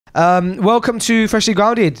Welcome to Freshly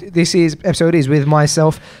Grounded. This episode is with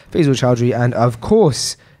myself, Faisal Chowdhury, and of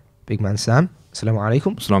course, big man Sam. Assalamu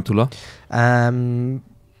alaikum. Assalamu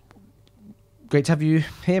Great to have you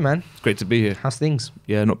here, man. Great to be here. How's things?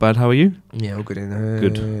 Yeah, not bad. How are you? Yeah, all good.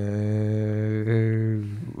 Good.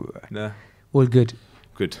 Nah. All good.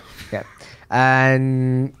 Good. Yeah.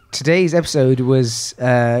 And today's episode was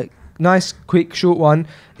nice, quick, short one.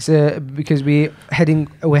 It's because we're heading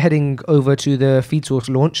over to the Feed Source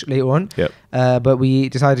launch later on. Yep. But we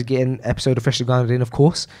decided to get an episode of Freshly Grounded in, of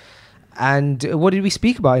course. And what did we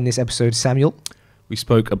speak about in this episode, Samuel? We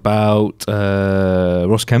spoke about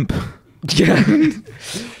Ross Kemp. Yeah.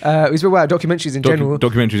 We spoke about documentaries in general.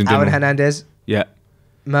 Documentaries in general. Aaron Hernandez. Yeah.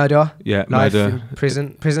 Murder. Yeah. Life Murder.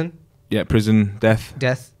 in prison. Yeah. Prison.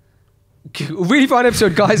 Death. Really fun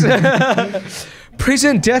episode, guys.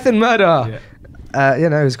 Prison, death, and murder. Yeah.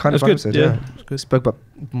 It was kind of fun episode. Yeah. It was good. Spoke about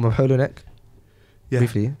Maholo Neck. Yeah.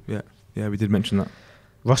 Briefly. Yeah. Yeah. We did mention that.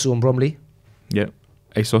 Russell and Bromley. Yeah.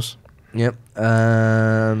 ASOS. Yep.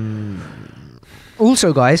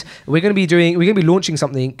 Also, guys, we're gonna be launching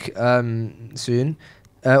something soon,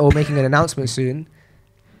 or making an announcement soon.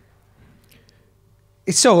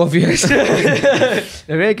 It's so obvious.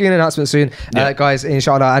 We're making an announcement soon, guys,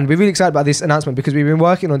 inshallah. And we're really excited about this announcement because we've been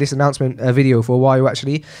working on this announcement video for a while,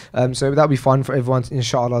 actually. So that'll be fun for everyone,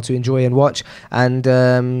 inshallah, to enjoy and watch. And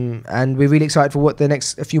we're really excited for what the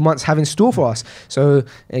next few months have in store for us. So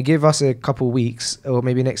give us a couple of weeks, or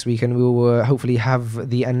maybe next week, and we will hopefully have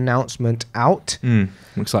the announcement out. I'm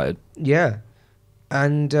excited. Yeah.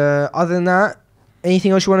 And other than that,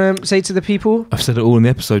 anything else you want to say to the people? I've said it all in the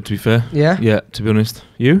episode, to be fair. Yeah? Yeah, to be honest.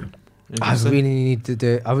 You? I really need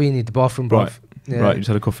the bathroom, bruv. Right. Yeah. Right, you just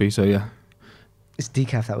had a coffee, so yeah. It's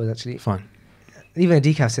decaf, that was actually. Fine. Even a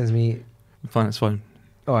decaf sends me... Fine, it's fine.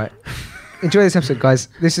 All right. Enjoy this episode, guys.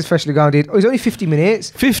 This is Freshly Grounded. Oh, it's only 50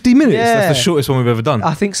 minutes. 50 minutes? Yeah. That's the shortest one we've ever done.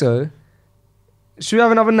 I think so. Should we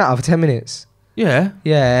have another natter for 10 minutes? Yeah.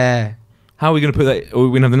 Yeah. How are we going to put that? Are we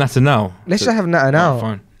going to have the natter now? Let's just have a natter now. Oh,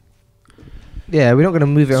 fine. Yeah, we're not going to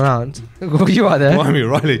move it around. You are there. Blimey,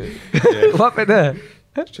 Riley. Yeah. What happened there?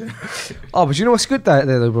 Oh, but you know what's good there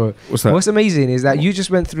though, bro? What's that? What's amazing is that you just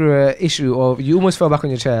went through an issue of you almost fell back on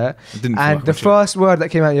your chair, and the first word that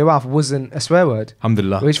came out of your mouth wasn't a swear word.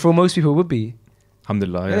 Alhamdulillah. Which for most people would be.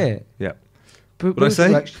 Alhamdulillah, yeah. Yeah. Yeah. But What'd I say?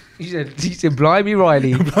 like, you said Blimey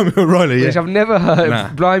Riley. Blimey O'Reilly, yeah. Which I've never heard.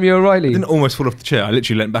 Nah. Blimey O'Reilly. I didn't almost fall off the chair. I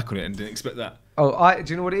literally leant back on it and didn't expect that. Oh,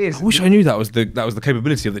 do you know what it is? I wish I knew that was the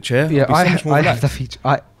capability of the chair. Yeah, I have the feature.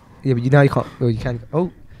 Yeah, but you can't. Well, you can.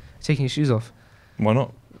 Oh, taking your shoes off. Why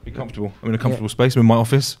not? Be comfortable. I'm in a comfortable space. I'm in my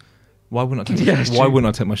office. Why wouldn't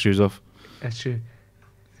I take my shoes off? That's true.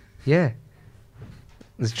 Yeah.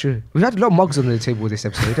 That's true. We've had a lot of mugs on the table this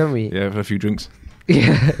episode, haven't we? Yeah, I've had a few drinks.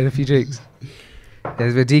 Yeah, and a few drinks.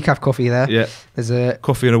 There's a decaf coffee there. Yeah. There's a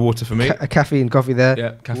coffee and a water for me. A caffeine coffee there.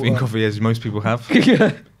 Yeah, caffeine coffee as most people have.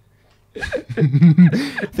 Yeah.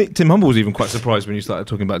 I think Tim Humble was even quite surprised when you started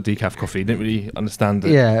talking about decaf coffee. He didn't really understand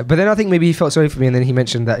it. Yeah, but then I think maybe he felt sorry for me, and then he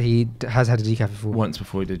mentioned that he has had a decaf before. Once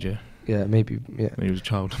before he did, yeah. Yeah, maybe. Yeah. When he was a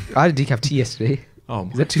child. I had a decaf tea yesterday. Oh,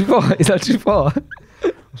 is that too far?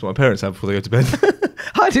 That's what my parents have before they go to bed.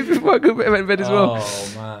 I did before I went to bed as well.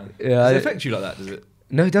 Oh man. Yeah. Does it affect you like that? Does it?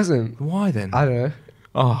 No, it doesn't. Why then? I don't know.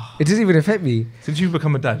 Oh. It doesn't even affect me. Since you've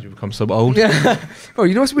become a dad, you've become so old. Yeah. Oh,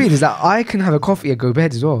 you know what's weird is that I can have a coffee and go to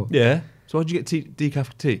bed as well. Yeah. So why'd you get decaf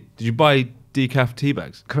tea? Did you buy decaf tea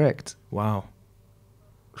bags? Correct. Wow.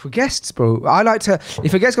 For guests, bro. I like to...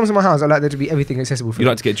 If a guest comes to my house, I like there to be everything accessible for them. You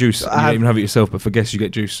like to get juice. So you don't even have it yourself, but for guests, you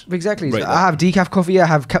get juice. Exactly. So I have decaf coffee, I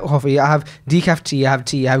have coffee, I have decaf tea, I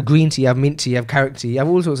have green tea, I have mint tea, I have carrot tea, I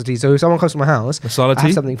have all sorts of tea. So if someone comes to my house... Masala tea? I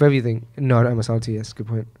have something for everything. No, I don't have masala tea. That's a good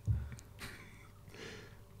point.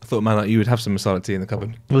 I thought, man, like you would have some masala tea in the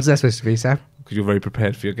cupboard. What's that supposed to be, Sam? Because you're very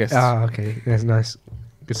prepared for your guests. Ah, okay. That's nice.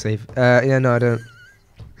 Good save. Yeah, no, I don't.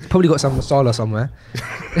 Probably got some masala somewhere.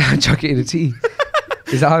 Chuck it in a tea.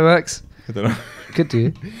 Is that how it works? I don't know. Could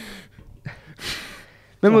do.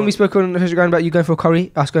 Remember when we spoke on Freshly Grounded about you going for a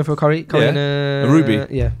curry? Us going for a curry? Yeah. And, a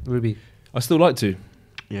Ruby. Yeah, Ruby. I still like to.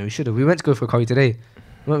 Yeah, we should have. We went to go for a curry today,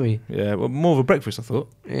 weren't we? Yeah, well, more of a breakfast, I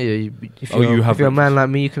thought. Yeah, if you have if you're a man like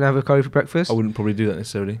me, you can have a curry for breakfast. I wouldn't probably do that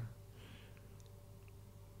necessarily.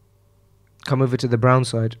 Come over to the brown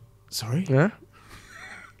side. Sorry? Yeah?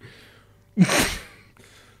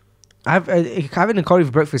 Having a curry for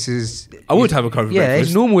breakfast is... I would have a curry for breakfast. Yeah,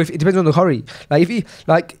 it's normal. It depends on the curry. Like, if you...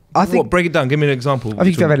 Like, I think... What, break it down. Give me an example. I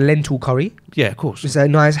think if you have a lentil curry... Yeah, of course. It's a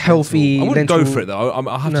nice, healthy I wouldn't lentil. go for it, though.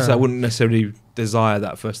 I have to say I wouldn't necessarily desire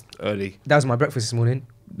that first early. That was my breakfast this morning.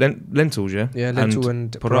 Lentils, yeah? Yeah, lentil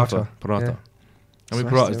and paratha. Yeah. How many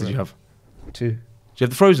Smashed parathas it, did you have? 2. you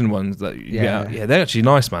have the frozen ones that you get out? Yeah, they're actually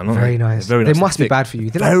nice, man. Very nice. They're very nice. They must be bad for you.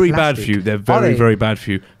 They're very bad for you. They're very, very bad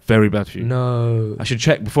for you. Very bad for you. No. I should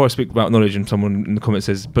check before I speak about knowledge, and someone in the comments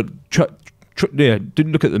says, but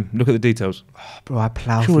didn't look at them. Look at the details. Oh, bro, I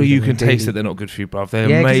plough. Surely you can taste that they're not good for you, bruv. They're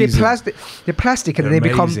because amazing. they're plastic and then they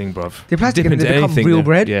become amazing, bruv. They're plastic and then they become real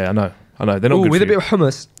bread. Yeah, I know. They're not good with for a bit of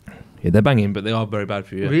hummus. Yeah, they're banging, but they are very bad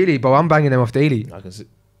for you. Yeah. Really, bro? I'm banging them off daily. I can see.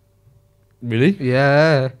 Really?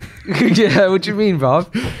 Yeah. Yeah. What do you mean,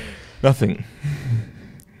 bruv? Nothing.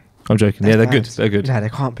 I'm joking. Yeah, they're good. They're good. No, they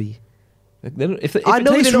can't be. If I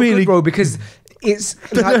know they're not really good, bro, because it's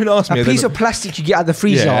don't ask me, a piece of plastic you get out of the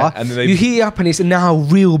freezer. Yeah, and then you heat it up and it's now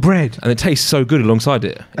real bread. And it tastes so good alongside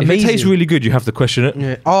it. Amazing. If it tastes really good, you have to question it.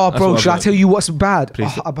 Yeah. Oh, bro, should I tell you what's bad?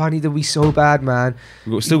 Please. Oh, I need to be so bad, man.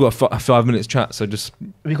 We've still got a 5 minutes chat, so just...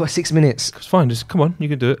 We've got 6 minutes. It's fine, just come on, you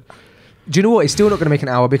can do it. Do you know what? It's still not going to make an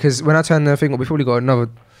hour because when I turn the thing up, we've probably got another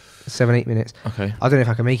 7-8 minutes. Okay. I don't know if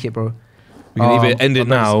I can make it, bro. We can either end it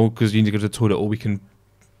now because you need to go to the toilet, or we can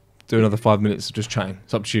do another 5 minutes of just chatting.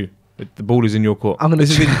 It's up to you. The ball is in your court.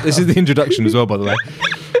 This is the introduction as well, by the way.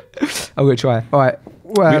 I'm going to try. All right.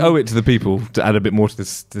 Well, we owe it to the people to add a bit more to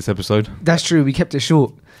this episode. That's true. We kept it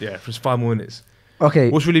short. Yeah, for just 5 more minutes. Okay.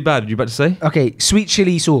 What's really bad? You about to say? Okay. Sweet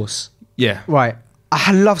chili sauce. Yeah. Right.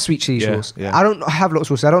 I love sweet chili sauce. Yeah. I don't have lots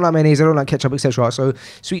of sauce. I don't like mayonnaise. I don't like ketchup, etc. So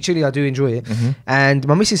sweet chili, I do enjoy it. Mm-hmm. And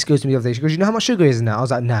my missus goes to me the other day. She goes, "You know how much sugar is in that?" I was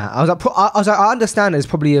like, "Nah." I was like, "I understand there's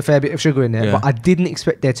probably a fair bit of sugar in there, but I didn't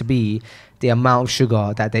expect there to be the amount of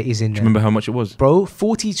sugar that there is in there." Do you remember how much it was? Bro,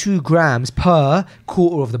 42 grams per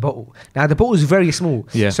quarter of the bottle. Now the bottle is very small.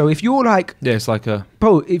 Yeah. So if you're like, yeah, it's like a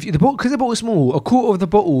because the bottle is small, a quarter of the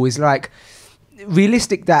bottle is like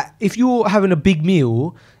realistic. That if you're having a big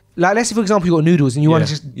meal. Like, let's say, for example, you got noodles and you want to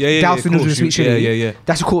just douse the noodles with sweet chili. Yeah.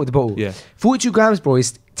 That's a quarter of the bottle. Yeah. 42 grams, bro,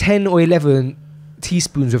 is 10 or 11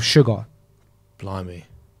 teaspoons of sugar. Blimey.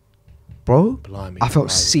 Bro, Blimey. I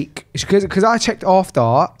felt sick. Because I checked after,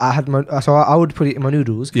 I had my... So I would put it in my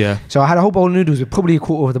noodles. Yeah. So I had a whole bowl of noodles with probably a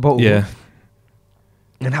quarter of the bottle. Yeah.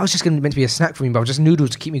 And that was just meant to be a snack for me, but just noodles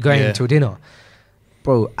to keep me going until dinner.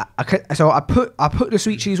 Bro, I put the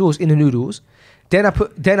sweet chili sauce in the noodles. Then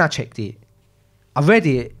I checked it. I read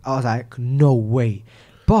it. I was like, no way.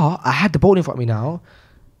 But I had the bowl in front of me now.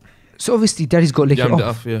 So obviously, Daddy's got to lick it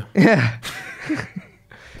off. Yeah.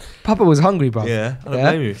 Papa was hungry, bro. Yeah, I don't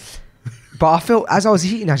blame you. But I felt, as I was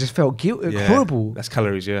eating, I just felt guilty. Horrible. That's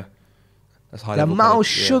calories, yeah. That's high. The amount of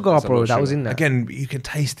sugar, bro, that was in there. Again, you can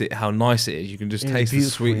taste it, how nice it is. You can just taste the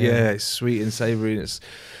sweet. Yeah, it's sweet and savoury. And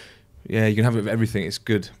you can have it with everything. It's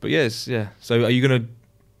good. But So are you going to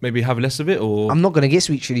maybe have less of it, or I'm not gonna get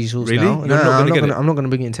sweet chili sauce really? now. I'm not gonna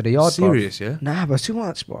bring it into the yard. Serious, bro. Nah, but it's too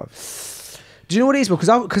much, bro. Do you know what it is, bro?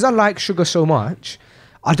 Because I like sugar so much,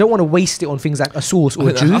 I don't want to waste it on things like a sauce or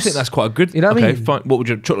a juice. I think that's quite a good. You know what I mean? Fine. What would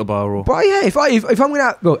you chocolate bar or? But yeah, if I'm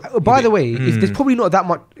gonna, bro. By the way, if there's probably not that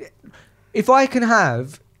much. If I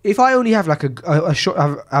only have like a shot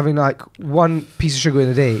of having like one piece of sugar in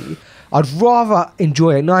a day, I'd rather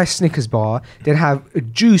enjoy a nice Snickers bar than have a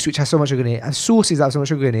juice which has so much sugar in it and sauces that have so much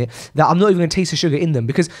sugar in it that I'm not even going to taste the sugar in them.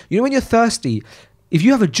 Because you know when you're thirsty, if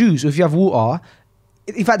you have a juice or if you have water,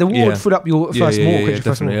 in fact the water would fill up your first more.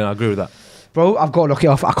 Definitely. Yeah, I agree with that. Bro, I've got to lock it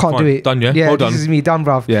off. I can't do it. Done, yeah? Yeah, well done. This is me done,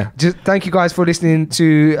 bruv. Yeah. Just thank you guys for listening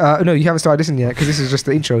to... no, you haven't started listening yet because this is just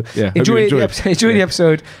the intro. Yeah. Enjoy the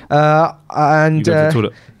episode. And... You go to the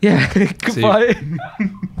toilet. Yeah. Goodbye.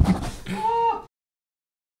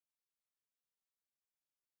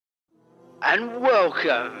 And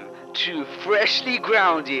welcome to Freshly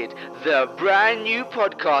Grounded, the brand new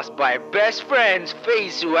podcast by best friends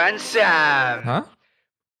Faisu and Sam. Huh?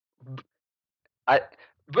 I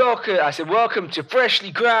said welcome to Freshly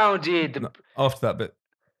Grounded. After that bit.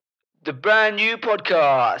 The brand new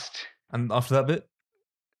podcast. And after that bit?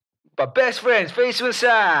 By best friends Faisu and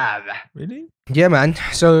Sam. Really? Yeah, man.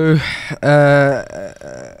 So,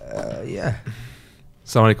 yeah.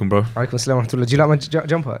 Assalamu alaikum, bro. Alaikum assalam. Do you like my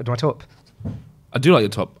jumper? My top? I do like your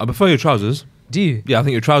top. I prefer your trousers. Do you? Yeah, I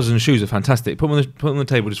think your trousers and shoes are fantastic. Put them on the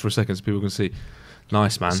table just for a second so people can see.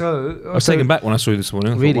 Nice, man. So I was taken back when I saw you this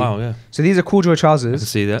morning. I really? thought, wow, yeah. So these are corduroy trousers. I can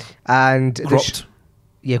see that. And cropped.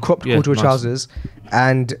 Cropped corduroy trousers.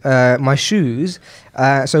 And my shoes.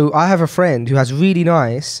 So I have a friend who has really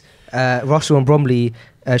nice Russell and Bromley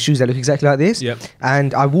shoes that look exactly like this. Yep.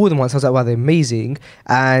 And I wore them once. I was like, wow, they're amazing.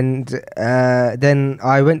 And then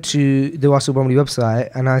I went to the Russell Bromley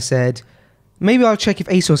website and I said, maybe I'll check if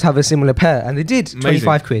ASOS have a similar pair. And they did. Amazing.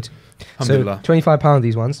 25 quid. So £25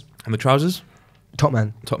 these ones. And the trousers? Top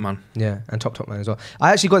man. Yeah, and top man as well.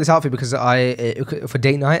 I actually got this outfit because for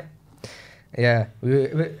date night. Yeah, we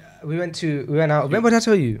went out. Remember what I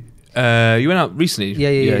told you? You went out recently.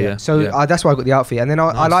 Yeah. So that's why I got the outfit, and then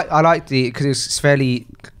I liked it because it's fairly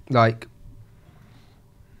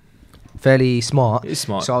smart. It's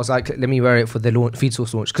smart. So I was like, let me wear it for the feed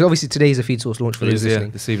source launch, because obviously today's a feed source launch for those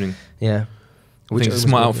listening. This evening. Yeah. I think it's a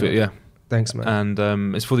smart outfit. Yeah. Thanks, man.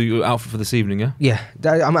 And it's for the outfit for this evening. Yeah.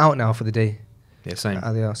 Yeah. I'm out now for the day. Yeah. Same.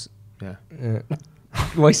 Adios. Yeah.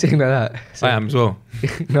 Why are you saying like that? I am as well.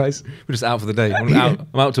 Nice. We're just out for the day. I'm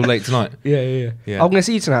out till late tonight. Yeah. I'm going to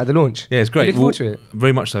see you tonight at the launch. Yeah, it's great. Looking forward to it?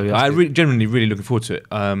 Very much so, yeah. I'm genuinely really looking forward to it.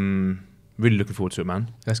 Really looking forward to it, man.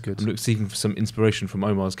 That's good. I'm seeking for some inspiration from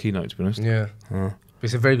Omar's keynote, to be honest. Yeah.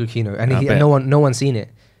 It's a very good keynote. And no one's seen it.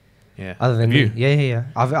 Yeah. Other than you. Yeah.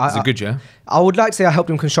 Is it good, yeah? I would like to say I helped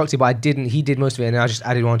him construct it, but I didn't. He did most of it, and I just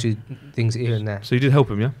added 1 or 2 things here and there. So you did help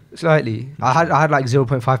him, yeah? Slightly. I had like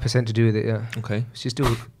 0.5% to do with it, yeah. Okay. Which is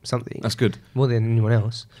still something. That's good. More than anyone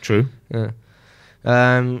else. True. Yeah.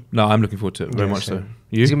 No, I'm looking forward to it, very much so.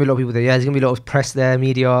 You? There's going to be a lot of people there. Yeah, there's going to be a lot of press there,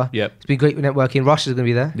 media. Yep. It's been great networking. Rush is going to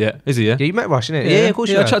be there. Yeah. Is he, yeah? Yeah, you met Rush, innit? Yeah, of course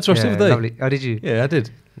you I chatted to Rush the other day. Lovely. Oh, did you? Yeah, I did.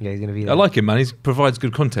 Yeah, he's going to be there. I like him, man. He provides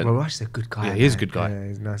good content. Well, Rush is a good guy. Yeah, he is a good guy. Yeah,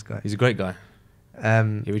 he's a nice guy. He's a great guy.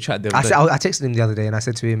 Yeah, we chatted the other day. I texted him the other day and I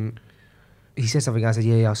said to him, he said something. I said,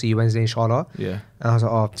 yeah, I'll see you Wednesday, inshallah. Yeah. And I was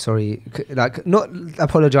like, oh, sorry. Like, not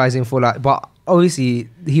apologizing for like, but obviously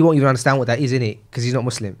he won't even understand what that is, innit? Because he's not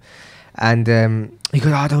Muslim. And he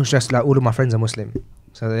goes, oh, don't stress. Like, all of my friends are Muslim.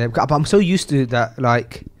 So, but I'm so used to that.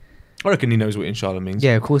 Like, I reckon he knows what inshallah means.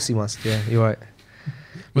 Yeah, of course he must. Yeah, you're right.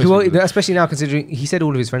 Especially now, considering he said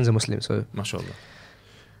all of his friends are Muslim. So, mashallah.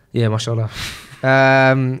 Yeah, mashallah.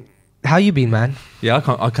 How you been, man? Yeah,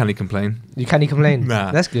 I can't complain. You can't complain?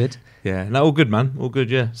 Nah. That's good. Yeah, no, all good, man. All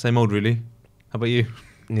good, yeah. Same old, really. How about you?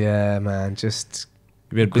 Yeah, man. Just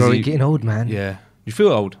you've been busy. Getting old, man. Yeah. You feel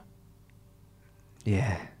old?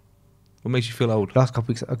 Yeah. What makes you feel old? Last couple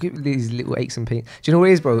weeks, I'll give these little aches and pains. Do you know what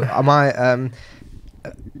it is, bro?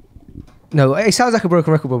 No, it sounds like a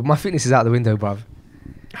broken record, but my fitness is out the window, bruv.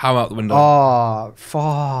 How out the window? Oh,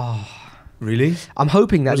 far. Really? I'm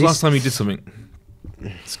hoping that when was the last time you did something?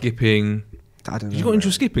 Skipping. I don't know. You got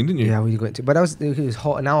into skipping, didn't you? Yeah, we got into. But it was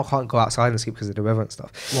hot, and now I can't go outside and skip because of the weather and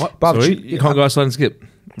stuff. What? Sorry, you can't go outside and skip.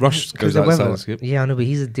 Rush goes outside and skip. Yeah, I know, but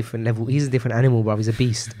he's a different level. He's a different animal, bruv. He's a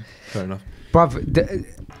beast. Fair enough. Bruv,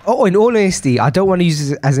 in all honesty, I don't want to use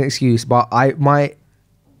this as an excuse, but my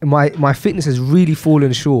fitness has really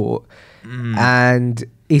fallen short, and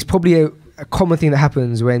it's probably a common thing that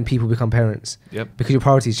happens when people become parents. Yep. Because your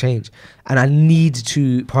priorities change, and I need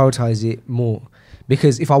to prioritize it more.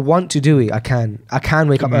 Because if I want to do it, I can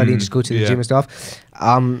wake up early and just go to the gym and stuff.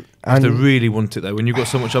 You have to really want it though. When you've got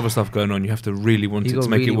so much other stuff going on, you have to really want it to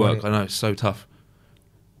make it work. I know, it's so tough.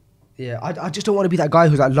 Yeah, I just don't want to be that guy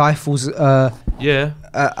who's like life falls apart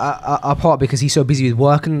because he's so busy with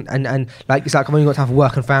work and like it's like I've only got time for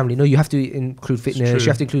work and family. No, you have to include fitness, you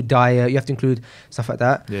have to include diet, you have to include stuff like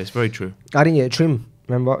that. Yeah, it's very true. I didn't get a trim,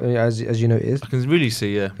 remember, as you noticed. I can really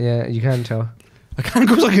see, yeah. Yeah, you can tell. Of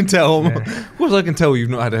course I can tell. Yeah. Of course I can tell you've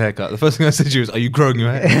not had a haircut. The first thing I said to you was, are you growing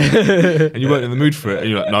your hair? And you weren't in the mood for it. And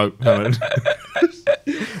you're like, no, haven't.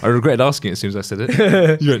 I regretted asking it as soon as I said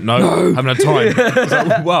it. You went, no, haven't had time. I was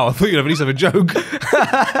like, wow, I thought you'd at least have a joke.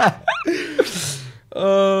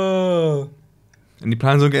 Any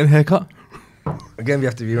plans on getting a haircut? Again, we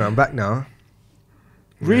have to be around back now.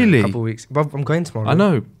 Really? A couple of weeks. But I'm going tomorrow. I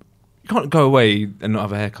know. You can't go away and not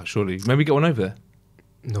have a haircut, surely. Maybe get one over there.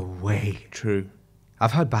 No way. True.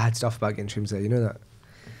 I've heard bad stuff about getting trims there. You know that?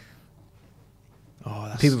 Oh,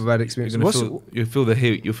 that's... People with bad experience. You'll feel the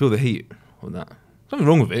heat. You'll feel the heat on that. There's nothing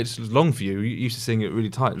wrong with it. It's long for you. You used to seeing it really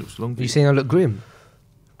tight. It looks long for you. You saying I look grim?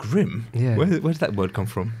 Grim? Yeah. Where did that word come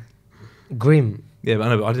from? Grim. Yeah, but I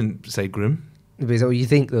know. But I didn't say grim. But is that what you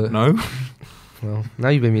think, though? No. Well, now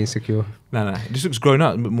you've made me insecure. No. It just looks grown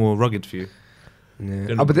up, a bit more rugged for you.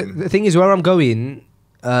 Yeah. But the thing is, where I'm going...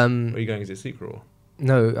 where are you going? Is it secret or...?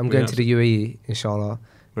 No, I'm going to the UAE, inshallah.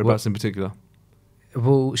 Whereabouts in particular?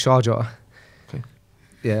 Well, Sharjah. Okay.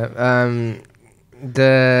 Yeah.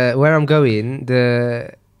 Where I'm going,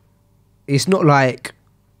 it's not like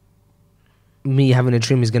me having a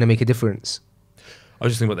trim is going to make a difference. I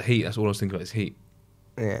was just thinking about the heat. That's all I was thinking about is heat.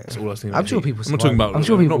 Yeah. That's all I was thinking about. I'm sure people survive. I'm not talking about. I'm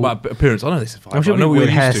sure people, not about appearance. I know they survive. I'm sure I know people with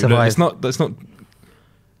hair survive. It's not. That's not. I'm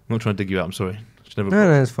not trying to dig you out. I'm sorry.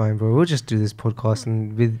 No, it's fine, bro. We'll just do this podcast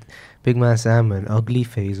and with Big Man Sam and Ugly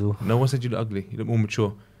Faisal. No one said you look ugly. You look more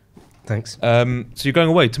mature. Thanks. So you're going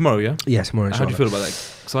away tomorrow, yeah? Yeah, tomorrow. How do you feel about that?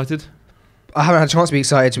 Excited? I haven't had a chance to be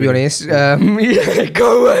excited, to be honest. Yeah,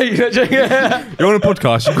 go away. You're on a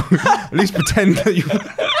podcast. At least pretend that you.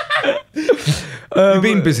 You've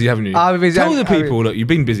been busy, haven't you? I've been busy. Tell the people, look, you've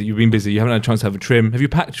been busy. You haven't had a chance to have a trim. Have you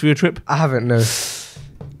packed for your trip? I haven't, no.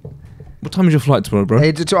 What time is your flight tomorrow, bro?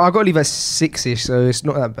 I got to leave at 6ish, so it's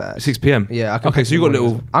not that bad. 6 p.m. Yeah. Okay, so you got a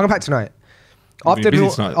little. I'm gonna pack tonight. You're busy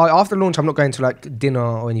tonight? After launch, I'm not going to like dinner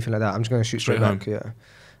or anything like that. I'm just gonna shoot straight back. home. Yeah.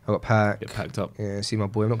 I got packed. Get packed up. Yeah. See my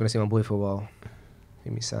boy. I'm not gonna see my boy for a while.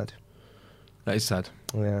 Make me sad. That is sad.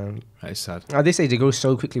 Yeah. That is sad. At this age, it goes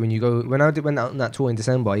so quickly when you go. When I went out on that tour in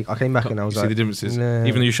December, I came back and I was You like, see the differences. nah.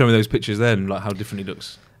 Even though you show me those pictures then, like how different he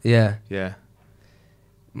looks. Yeah. Yeah.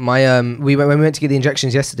 When we went to get the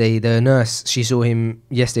injections yesterday, the nurse, she saw him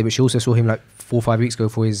yesterday, but she also saw him like 4 or 5 weeks ago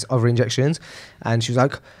for his other injections, and she was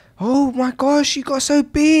like, "Oh my gosh, you got so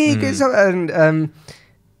big!" And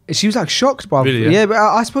she was like shocked, bro. Really, yeah, but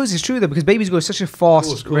I suppose it's true though, because babies go such a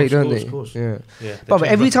fast rate, don't they? Of course. Yeah. Yeah. But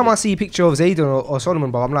every time I see a picture of Zayden or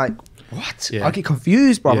Solomon, bro, I'm like, what? Yeah. I get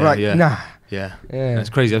confused, bro. I'm like, nah. Yeah. Yeah. It's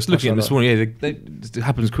crazy. I was looking at them this Mashallah. morning. Yeah, it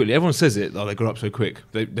happens quickly. Everyone says it. Oh, they grow up so quick.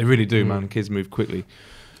 They really do, man. Kids move quickly.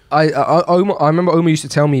 I remember Omar used to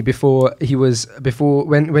tell me when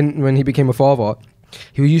he became a father,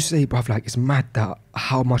 he used to say, bruv, like, it's mad that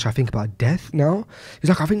how much I think about death now. He's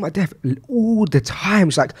like, I think about death all the time.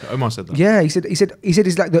 It's like, Omar said that. yeah, he said it's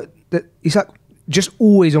like it's like just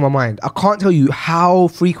always on my mind. I can't tell you how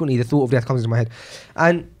frequently the thought of death comes into my head.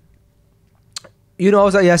 And I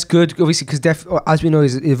was like, yeah, that's good, obviously, because death, as we know,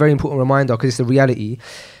 is a very important reminder, because it's the reality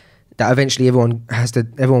that eventually everyone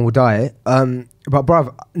will die. But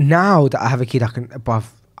bruv, now that I have a kid,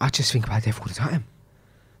 I just think about death all the time.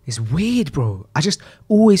 It's weird, bro. I just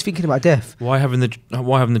always thinking about death. Why having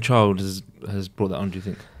the child has brought that on? Do you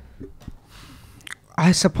think?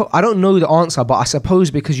 I don't know the answer, but I suppose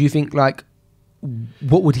because you think like,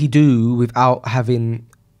 what would he do without having,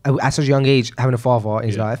 at such a young age, having a father in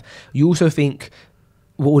his life? You also think,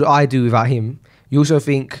 what would I do without him? You also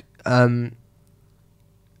think,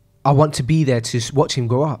 I want to be there to watch him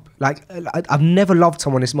grow up. Like, I've never loved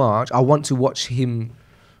someone this much. I want to watch him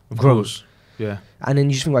grow. Course. Yeah. And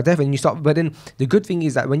then you just think about death, and you start. But then the good thing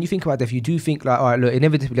is that when you think about death, you do think like, all right, look,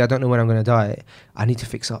 inevitably, I don't know when I'm going to die. I need to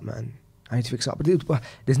fix up, man. I need to fix up. But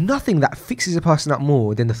there's nothing that fixes a person up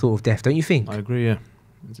more than the thought of death, don't you think? I agree. Yeah.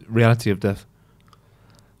 It's the reality of death.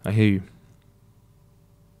 I hear you.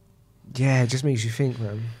 Yeah, it just makes you think,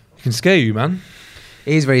 man. It can scare you, man.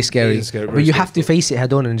 It is very scary. But you have to face it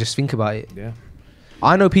head on and just think about it. Yeah.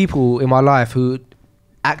 I know people in my life who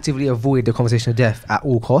actively avoid the conversation of death at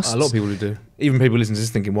all costs. A lot of people who do. Even people listening to this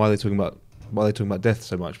thinking, why are they talking about death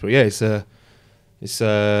so much? But yeah, it's a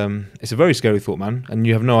very scary thought, man. And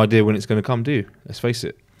you have no idea when it's going to come, do you? Let's face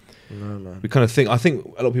it. No, man. We kind of think. I think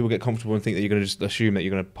a lot of people get comfortable and think that you're going to just assume that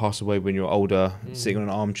you're going to pass away when you're older, sitting on an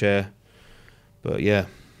armchair. But yeah,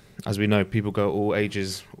 as we know, people go all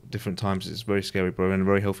ages, different times. It's very scary, bro, and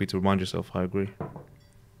very healthy to remind yourself. I agree.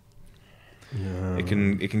 Yeah. It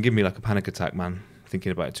can give me like a panic attack, man.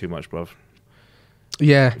 Thinking about it too much, bro.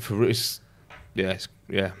 Yeah. Yeah.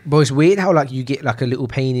 But it's weird how like you get like a little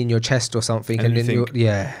pain in your chest or something, and then think,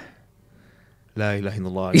 yeah. La ilaha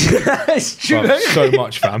illallah. It's true. Bruv, so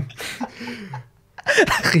much, fam.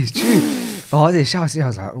 It's true. Oh, I was in the shower. I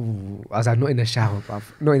was like, ooh. I was like, not in the shower, bruv.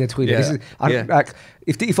 Not in the toilet. Yeah. Like,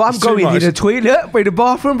 if I'm It's going too in the much. toilet, in the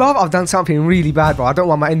bathroom, bruv, I've done something really bad, bro. I don't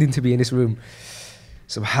want my ending to be in this room.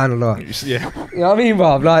 Subhanallah. Yeah. You know what I mean,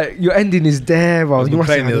 bruv? Like, your ending is there, bruv. I was You must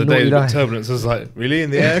playing the have other had a day, naughty a bit life. turbulence. I was like, really?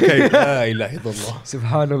 In the air? Okay. La ilaha illallah.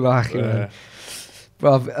 Subhanallah, man.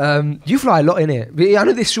 Bruv, you fly a lot, innit? But I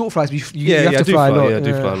know there's short flights, but you have I to do fly a lot. Yeah, I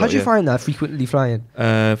do fly a lot. How do you find that, frequently flying?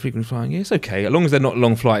 Frequent flying, yeah, it's okay. As long as they're not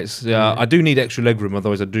long flights. Yeah, I do need extra leg room,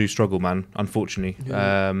 otherwise I do struggle, man, unfortunately.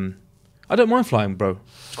 Yeah. I don't mind flying, bro.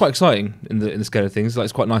 It's quite exciting in the scale of things. Like,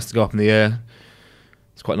 it's quite nice to go up in the air.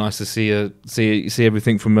 It's quite nice to see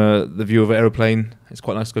everything from the view of an aeroplane. It's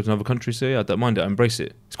quite nice to go to another country, so yeah, I don't mind it. I embrace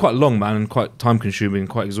it. It's quite long, man, and quite time consuming and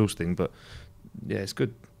quite exhausting, but yeah, it's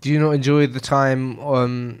good. Do you not enjoy the time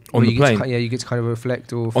on the plane? You get to kind of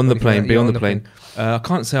reflect or on the plane, be on the plane. I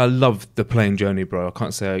can't say I love the plane journey, bro. I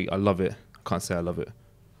can't say I love it. I can't say I love it.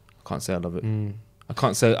 I can't say I love it. I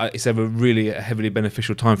can't say it's ever really a heavily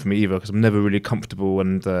beneficial time for me either, because I'm never really comfortable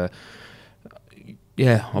and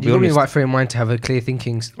yeah, I'll be honest. You're in the right frame of mind to have a clear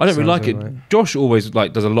thinking. I don't really like it. Right. Josh always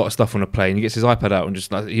like does a lot of stuff on a plane. He gets his iPad out and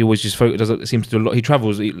just like he always just seems to do a lot. He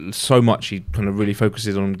travels so much. He kind of really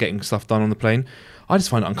focuses on getting stuff done on the plane. I just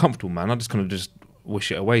find it uncomfortable, man. I just kind of just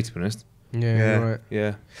wish it away, to be honest. Yeah, right.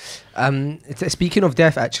 Yeah. Speaking of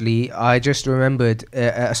death, actually, I just remembered.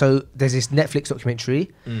 So there's this Netflix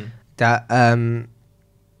documentary that.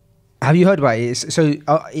 Have you heard about it?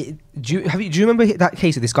 Do you remember that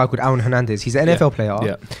case of this guy called Aaron Hernandez? He's an NFL player.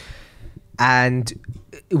 Yeah. And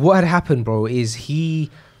what had happened, bro, is he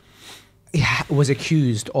was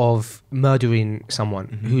accused of murdering someone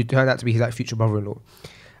who turned out to be his future brother-in-law.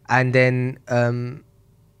 and then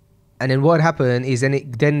what happened is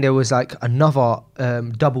then there was like another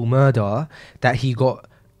double murder that he got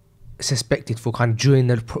suspected for kind of during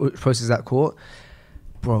the process at court.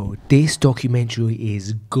 Bro, this documentary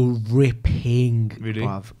is gripping. Really?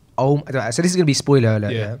 Bruv. Oh, so this is gonna be spoiler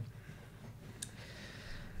alert. Yeah.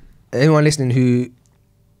 Anyone listening who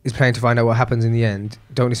is planning to find out what happens in the end,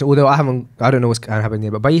 don't listen. Although I don't know what's going to happen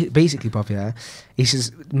there. But basically, bruv, yeah, it's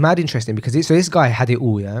just mad interesting because this guy had it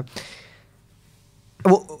all. Yeah.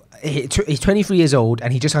 Well, he's 23 years old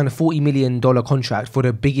and he just signed a $40 million contract for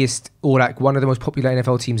the biggest, or like one of the most popular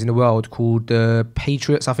NFL teams in the world called the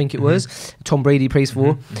Patriots, I think it was. Tom Brady plays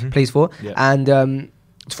for. Yeah. And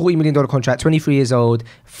it's $40 million contract, 23 years old,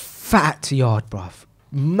 fat yard, bruv,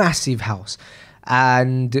 massive house.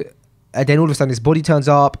 And then all of a sudden his body turns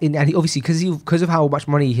up and he obviously, because of how much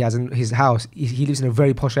money he has in his house, he lives in a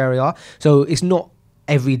very posh area. So it's not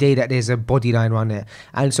every day that there's a body lying around there.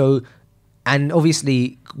 And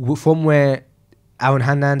obviously, from where Aaron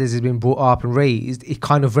Hernandez has been brought up and raised, it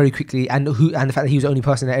kind of very quickly, and the fact that he was the only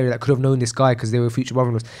person in the area that could have known this guy because they were future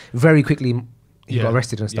brother-in-laws, very quickly he got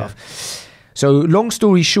arrested and stuff. Yeah. So long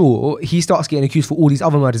story short, he starts getting accused for all these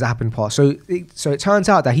other murders that happened past. So it turns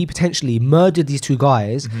out that he potentially murdered these two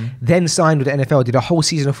guys, then signed with the NFL, did a whole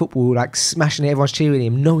season of football, like smashing it, everyone's cheering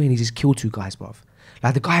him, knowing he just killed two guys, bruv.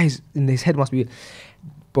 Like the guys in his head must be,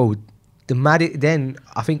 bro. Then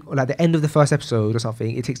I think like the end of the first episode or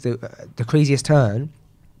something, it takes the craziest turn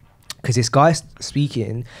because this guy's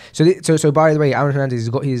speaking. So by the way, Aaron Hernandez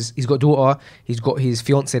he's got a daughter, he's got his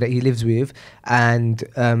fiance that he lives with, and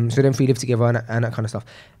so them three live together and that kind of stuff.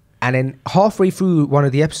 And then halfway through one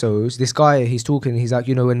of the episodes, this guy, he's talking, he's like,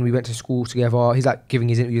 when we went to school together, he's like giving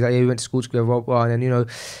his interviews, like, yeah, we went to school together, blah, blah, and then,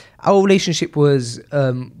 our relationship was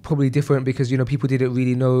probably different because, people didn't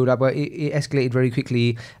really know that, but it escalated very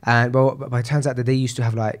quickly. And but it turns out that they used to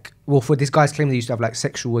have for this guy's claim, they used to have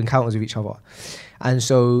sexual encounters with each other. And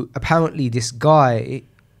so apparently this guy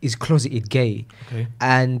is closeted gay. Okay.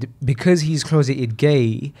 And because he's closeted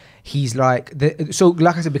gay, he's like I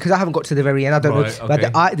said, because I haven't got to the very end, I don't know. Okay.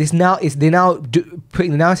 But they're now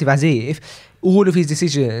putting the narrative as if all of his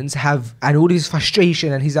decisions and all his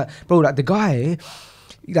frustration, and he's like, bro, like the guy,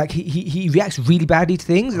 like he reacts really badly to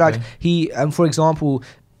things. Okay. Like he, for example,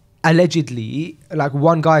 allegedly, like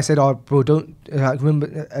one guy said, "Oh, bro, don't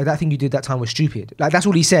remember that thing you did that time was stupid." Like that's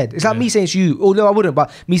all he said. It's like me saying to you, although I wouldn't,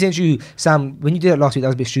 but me saying to you, Sam, when you did that last week, that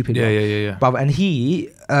was a bit stupid. Yeah. But and he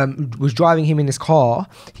was driving him in his car.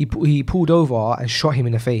 He pulled over and shot him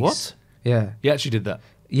in the face. What? Yeah. He actually did that.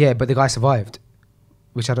 Yeah, but the guy survived,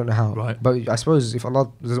 which I don't know how. Right. But I suppose if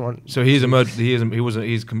Allah doesn't want. So he's a murderer. He's a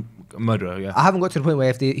murderer. Yeah. I haven't got to the point where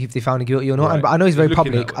if they found him guilty or not. Right. But I know he's very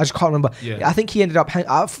public. I just can't remember. Yeah. I think he ended up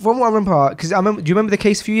from what I remember, because I remember. Do you remember the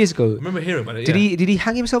case a few years ago? I remember hearing about it. Did he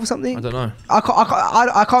hang himself or something? I don't know. I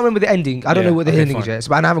can't remember the ending. I don't know what the ending is yet.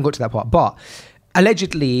 But I haven't got to that part. But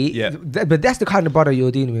allegedly, but that's the kind of brother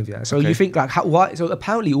you're dealing with. Yeah. So you think like why? So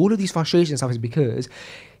apparently all of these frustrations and stuff is because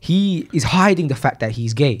he is hiding the fact that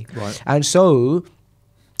he's gay. Right. And so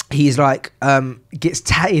he's like gets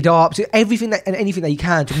tatted up, so everything and anything that he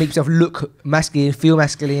can to make himself look masculine, feel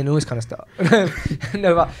masculine, and all this kind of stuff.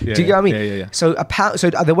 No, but do you get what I mean? Yeah. So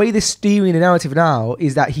the way they're steering the narrative now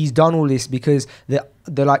is that he's done all this because the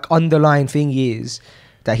like underlying thing is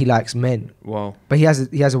that he likes men. Wow. But he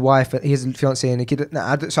has a wife, he has a fiance and a kid.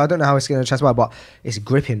 So I don't know how it's going to transpire, but it's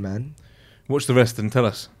gripping, man. Watch the rest and tell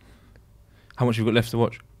us how much you've got left to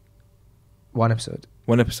watch. One episode.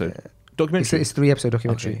 Yeah. Documentary? It's a 3-episode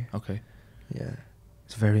documentary. Okay. Yeah.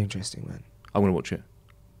 It's very interesting, man. I want to watch it.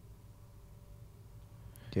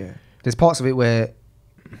 Yeah. There's parts of it where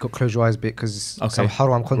you've got to close your eyes a bit because it's some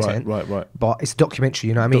haram content. Right. But it's a documentary,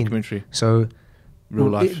 you know what I mean? Documentary. So real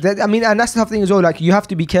life. And that's the tough thing as well. Like, you have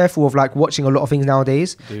to be careful of like watching a lot of things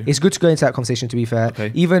nowadays. It's good to go into that conversation, to be fair.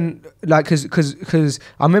 Okay. Even like because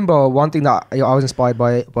I remember one thing that I was inspired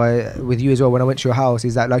by with you as well when I went to your house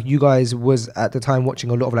is that like you guys was at the time watching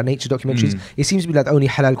a lot of like nature documentaries. It seems to be like the only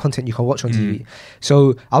halal content you can watch on TV.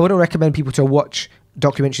 So I wouldn't recommend people to watch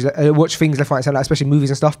documentaries, watch things left, right, and center, like, especially movies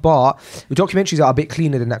and stuff. But the documentaries are a bit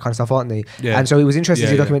cleaner than that kind of stuff, aren't they? Yeah. And so it was interesting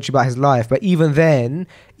to see a documentary about his life. But even then,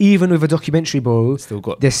 even with a documentary, bro,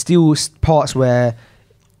 there's still parts where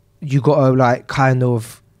you gotta like kind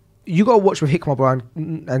of you gotta watch with hikmah, bro,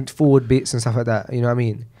 and forward bits and stuff like that. You know what I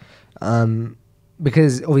mean?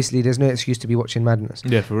 Because obviously there's no excuse to be watching madness.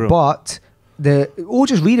 Yeah, for real. But or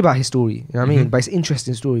just read about his story. You know what I mean? But it's an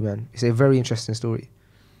interesting story, man. It's a very interesting story.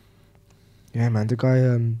 Yeah, man. The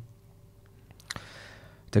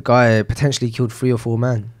guy potentially killed 3 or 4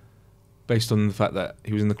 men. based on the fact that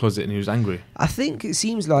he was in the closet and he was angry. I think it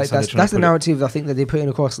seems like That's how they're trying that's to the put it. narrative I think that they're putting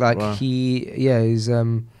across. Like Wow. is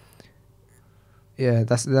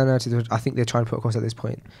that's the narrative that I think they're trying to put across at this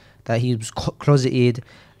point. That he was closeted,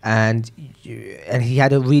 and he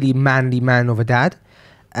had a really manly man of a dad,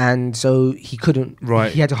 and so he couldn't.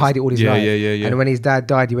 Right. He had to hide it all his Yeah, life. yeah. And when his dad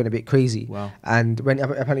died, he went a bit crazy. Wow. And when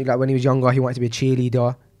apparently, like when he was younger, he wanted to be a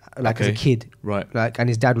cheerleader, like as a Okay. kid. Right. Like, and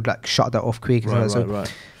his dad would like shut that off quick. Right. So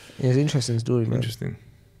Right. yeah, it's an interesting story, man. Interesting.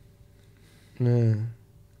 Yeah.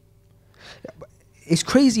 It's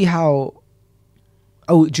crazy how.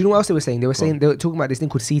 Oh, do you know what else they were saying? They were saying they were talking about this thing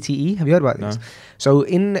called CTE. Have you heard about this? No. So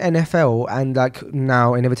in NFL and like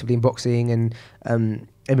now inevitably in boxing and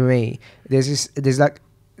MMA, there's like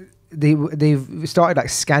they've started like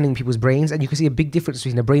scanning people's brains, and you can see a big difference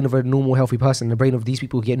between the brain of a normal healthy person and the brain of these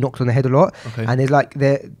people who get knocked on the head a lot. Okay. And there's like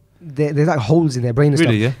there's like holes in their brain and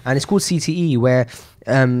Really, stuff. yeah? And it's called CTE, where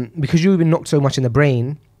because you've been knocked so much in the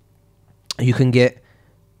brain, you can get.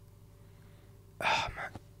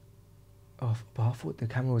 Oh, but I thought the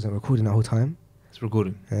camera wasn't recording the whole time. It's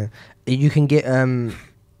recording. You can get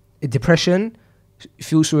depression,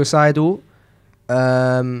 feel suicidal,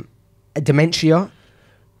 dementia,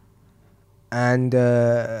 and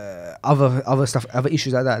other stuff, other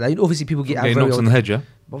issues like that. Like, obviously, people get Getting knocked on the head, yeah?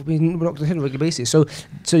 but being knocked on the head on a regular basis. So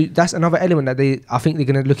that's another element that I think they're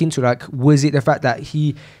going to look into. Like, was it the fact that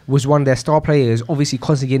he was one of their star players, obviously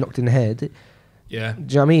constantly getting knocked in the head? Yeah. Do you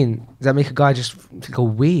know what I mean? Does that make a guy just go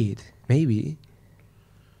weird? Maybe.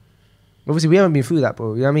 Obviously, we haven't been through that,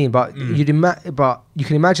 bro. You know what I mean? But but you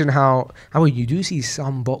can imagine how you do see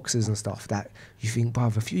some boxers and stuff that you think,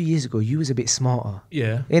 bruv, a few years ago you was a bit smarter.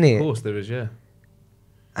 Yeah. Innit? Of course there is, yeah.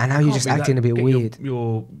 And now you're just acting a bit get weird.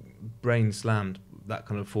 Your brain slammed, that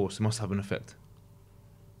kind of force, it must have an effect.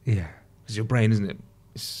 Yeah. Because your brain, isn't it?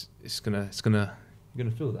 It's gonna you're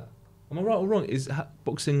gonna feel that. Am I right or wrong? Is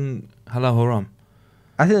boxing halal haram?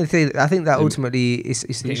 I think that ultimately is the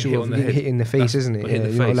Getting issue hit of on the getting head. hit in the face, That's- isn't it? hit in the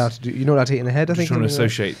You're not face. allowed to you're not allowed to hit in the head. I I'm think. trying to something like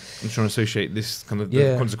that. associate this kind of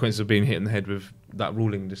Yeah. the consequences of being hit in the head with that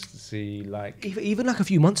ruling, just to see like Even like a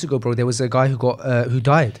few months ago, bro, there was a guy who got who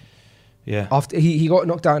died yeah. after he got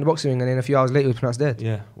knocked out in the boxing ring, and then a few hours later he was pronounced dead.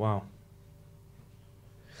 Yeah, wow.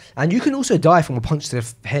 And you can also die from a punch to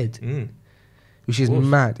the head, which is course.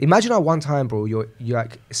 mad. Imagine how one time, bro, you're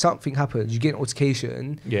like something happens, you get an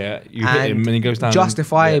altercation, Yeah, you hit him and he goes down.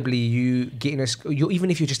 justifiably you get in you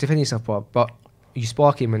even if you're just defending yourself, bro, but you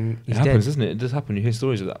spark him and It he's happens, dead. doesn't it? It does happen. You hear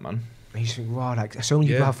stories of that, man. And you just think, wow, like so many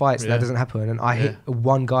people Yeah, have fights yeah. that doesn't happen, and I hit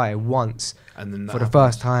one guy once And then that for the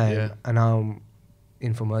happens. first time, Yeah. and now I'm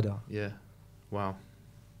in for murder. Yeah. Wow.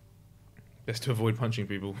 Best to avoid punching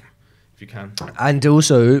people if you can. And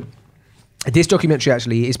also, this documentary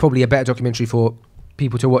actually is probably a better documentary for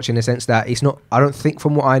people to watch in the sense that it's not, I don't think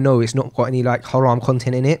from what I know, it's not got any like haram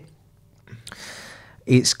content in it.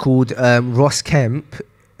 It's called Ross Kemp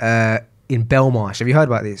in Belmarsh. Have you heard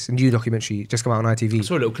about this? A new documentary just come out on I ITV.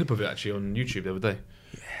 saw a little clip of it actually on YouTube the other day.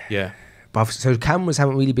 Yeah. But so cameras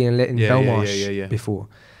haven't really been let in Belmarsh yeah. before.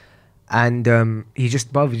 And he just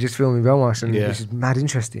filmed in Belmarsh, and Yeah. which is mad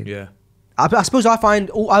interesting. Yeah. I suppose I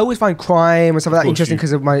always find crime and stuff like that course, interesting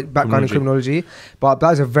because of my background in criminology. But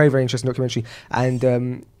that is a very, very interesting documentary. And Do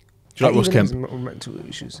you like Ross Kemp? Mental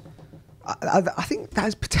issues. I think that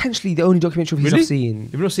is potentially the only documentary of his Really? I've seen.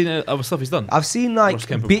 You've not seen other stuff he's done? I've seen Ross like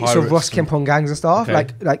Kemp and bits of Pirates Ross Kemp on gangs and stuff, Okay.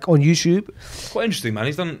 like on YouTube. Quite interesting, man.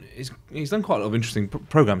 He's done quite a lot of interesting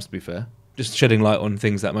programs, to be fair. Just shedding light on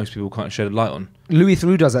things that most people can't shed a light on. Louis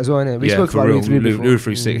Theroux does that as well, innit? We spoke for about real. Louis Theroux before. Louis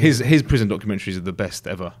Theroux's sick. His prison documentaries are the best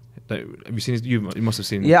ever. Have you seen his? You must have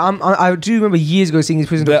seen. Yeah, I do remember years ago seeing his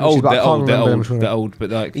prison They're documentaries, old. but I They're can't old. They're remember old. them. They're old. But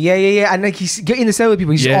like. Yeah, and like he's getting in the cell with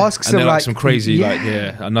people. He just asks and them they're like some crazy,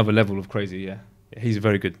 yeah. another level of crazy. Yeah, he's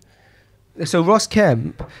very good. So Ross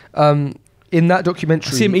Kemp, in that I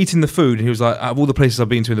documentary, see him eating the food, and he was like, "Out of all the places I've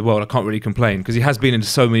been to in the world, I can't really complain because he has been into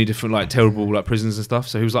so many different like terrible like prisons and stuff."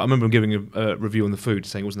 So he was like, I remember him giving a review on the food,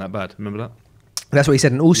 saying it wasn't that bad. Remember that? That's what he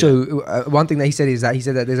said. And also, one thing that he said is that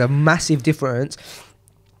there's a massive difference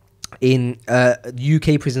in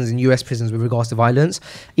UK prisons and US prisons with regards to violence.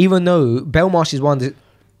 Even though Belmarsh is one of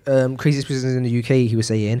the craziest prisons in the UK, he was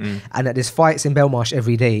saying, and that there's fights in Belmarsh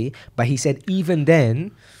every day. But he said even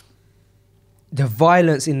then, the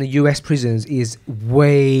violence in the US prisons is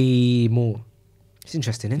way more. It's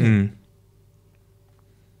interesting, isn't it?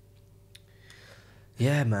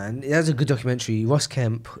 Yeah, man. That's a good documentary. Ross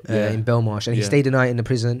Kemp in Belmarsh. And he stayed a night in the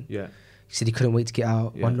prison. Yeah. He said he couldn't wait to get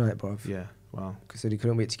out one night, bruv. Yeah. Wow. He said he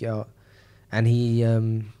couldn't wait to get out. And he,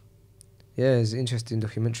 it's an interesting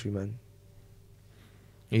documentary, man.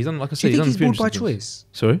 Yeah, he's done, like I Do said, you think he's he's bored by interesting things. choice?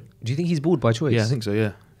 Sorry? Do you think he's bored by choice? Yeah, I think so,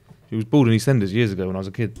 yeah. He was bald in EastEnders years ago when I was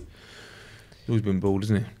a kid. He's always been bald,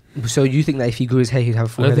 isn't he? So you think that if he grew his hair, he'd have a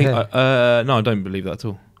full head of hair? No, I don't believe that at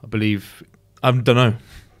all. I don't know.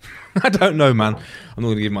 I don't know, man. I'm not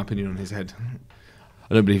going to give my opinion on his head.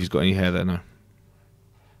 I don't believe he's got any hair there, no.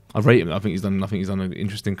 I rate him. I think he's done an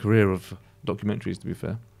interesting career of documentaries, to be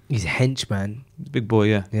fair. He's a hench, man. Big boy,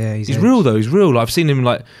 yeah. Yeah, he's real though. He's real. Like, I've seen him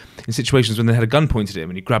like in situations when they had a gun pointed at him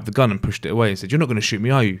and he grabbed the gun and pushed it away and said, "You're not going to shoot me,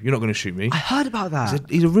 are you? You're not going to shoot me." I heard about that.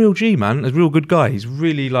 He's a real G, man. A real good guy. He's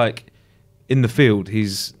really like in the field.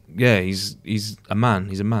 He's a man.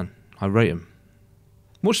 He's a man. I rate him.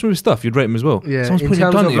 Watch some of his stuff. You'd rate him as well. Yeah, someone's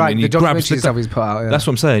in terms of like and the he grabs documentary stuff he's put out. Yeah. That's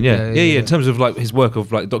what I'm saying. Yeah. In terms of like his work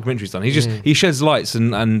of like documentaries done, he sheds lights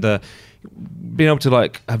and being able to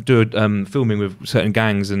like do filming with certain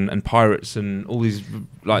gangs and pirates and all these,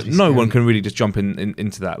 like, no one can really just jump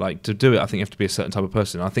into that. Like, to do it, I think you have to be a certain type of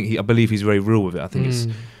person. I believe he's very real with it.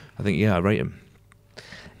 I rate him.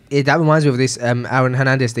 That reminds me of this Aaron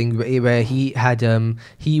Hernandez thing where he had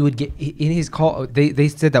he would get in his car. They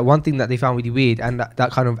said that one thing that they found really weird, and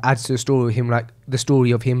that kind of adds to the story of him, like the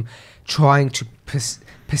story of him trying to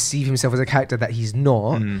perceive himself as a character that he's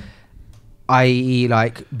not, i.e.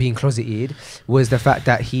 like being closeted, was the fact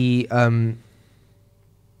that he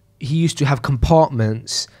used to have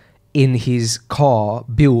compartments in his car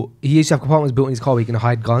built. He used to have compartments built in his car where he can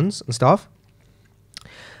hide guns and stuff,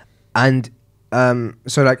 and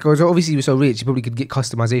so like, cause obviously he was so rich, he probably could get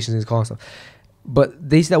customizations in his car and stuff. But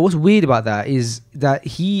they said that what's weird about that is that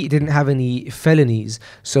he didn't have any felonies,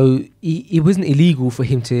 so it wasn't illegal for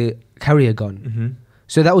him to carry a gun. Mm-hmm.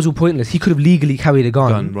 So that was all pointless. He could have legally carried a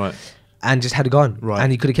gun, right, and just had a gun, right,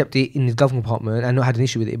 and he could have kept it in his glove compartment and not had an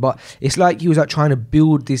issue with it. But it's like he was like trying to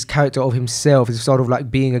build this character of himself. It's sort of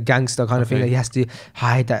like being a gangster kind of thing, that he has to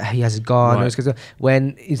hide that he has a gun. Right. Because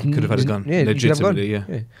when he could have had a gun, legitimately,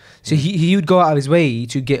 yeah. So he would go out of his way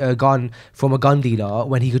to get a gun from a gun dealer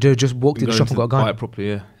when he could have just walked in the shop and got a gun. Buy it properly,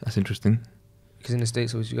 yeah. That's interesting. Because in the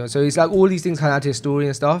States, obviously, you go. So it's like all these things kind of add to his story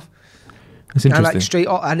and stuff. That's interesting. And like straight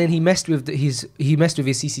up, and then he messed with his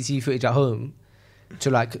CCTV footage at home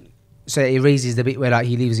to like. So it erases the bit where like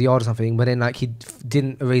he leaves the yard or something, but then like he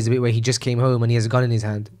didn't erase the bit where he just came home and he has a gun in his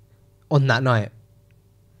hand on that night.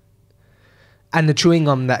 And the chewing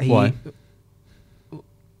gum that he... Why?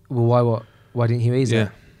 Well, why what? Why didn't he erase it?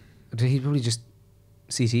 He probably just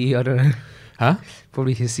CTE, I don't know. Huh?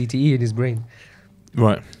 Probably his CTE in his brain.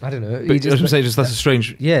 Right. I don't know. But I was going to say, that's a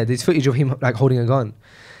strange... Yeah, there's footage of him like holding a gun.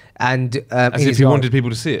 And as if he wanted people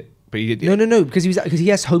to see it. But he did, no, because he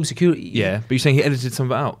has home security. Yeah, but you're saying he edited some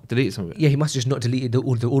of it out, deleted some of it. Yeah, he must have just not deleted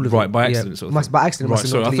all of it. Right, by accident, sort of thing. By accident, right. Must have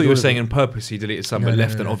Sorry, not I thought you were saying on purpose he deleted some, but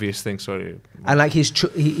left an obvious thing. Sorry. And like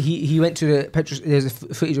he went to the petrol. There's a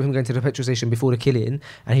footage of him going to the petrol station before the killing,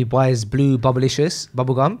 and he buys blue bubblicious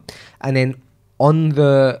bubblegum, and then on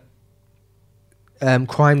the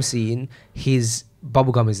crime scene, his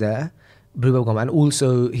bubblegum is there. Blue bubblegum, and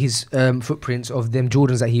also his footprints of them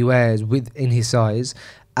Jordans that he wears in his size,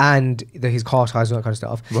 and his car tires and that kind of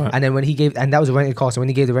stuff. Right. And then that was a rented car, so when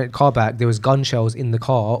he gave the rented car back, there was gun shells in the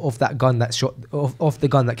car of that gun that shot off the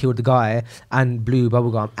gun that killed the guy, and blue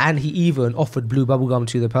bubblegum. And he even offered blue bubblegum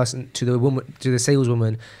to the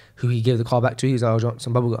saleswoman who he gave the car back to. He was like, "I want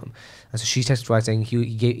some bubblegum," and so she testified saying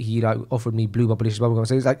he like offered me blue bubblicious bubblegum.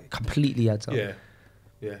 So it's like completely adds up.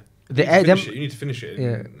 Yeah. You need to finish it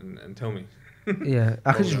and tell me. Yeah,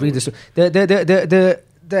 I could just read this. The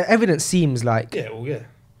evidence seems like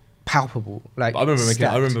palpable. Like I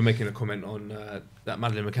remember making a comment on that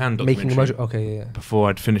Madeleine McCann documentary. Before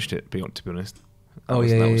I'd finished it. To be honest. That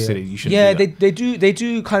was silly. You shouldn't. Yeah, they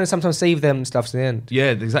do kind of sometimes save them stuff to the end.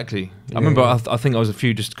 Yeah, exactly. I remember. I think I was a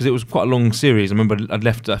few just because it was quite a long series. I remember I'd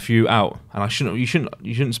left a few out, and you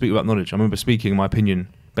shouldn't speak about knowledge. I remember speaking my opinion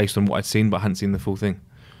based on what I'd seen, but I hadn't seen the full thing.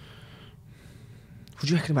 What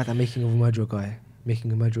do you reckon about that making a murderer guy?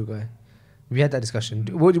 We had that discussion.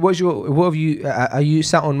 What have you? Are you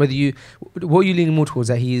sat on whether you? What are you leaning more towards,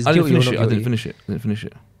 that he is guilty or not guilty? I didn't finish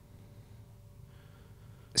it.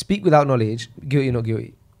 Speak without knowledge. Guilty or not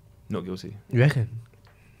guilty? Not guilty. You reckon?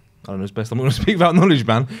 I don't know. It's best. I'm not going to speak without knowledge,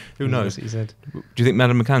 man. Who knows? That's what he said. Do you think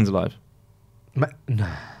Madeleine McCann's alive? No.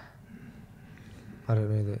 I don't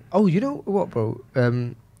know that. Oh, you know what, bro?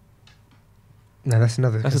 No, that's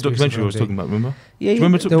another. That's a documentary I was talking about. Remember? Yeah,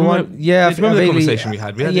 remember the conversation we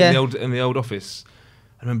had? We had it in the old office.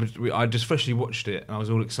 I remember I just freshly watched it and I was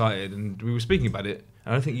all excited and we were speaking about it.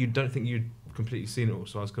 And I don't think you'd completely seen it all,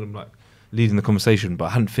 so I was kind of like leading the conversation, but I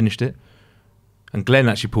hadn't finished it. And Glenn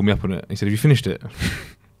actually pulled me up on it. He said, "Have you finished it?" I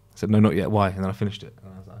said, "No, not yet. Why?" And then I finished it.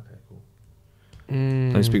 And I was like, "Okay,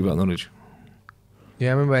 cool." Don't speak about knowledge. Yeah,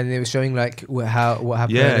 I remember, and they were showing like what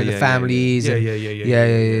happened Yeah, and the yeah, families. yeah,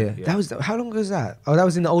 and yeah. That was how long ago was that? Oh, that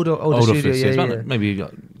was in the older Old studio. office, Yeah, it's yeah. about maybe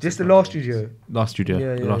like Just the last studio. Last studio,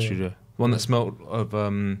 Yeah, the yeah, last yeah. studio. One that smelled of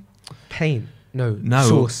Paint. No. no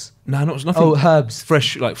Sauce. No, not nothing. Oh, herbs.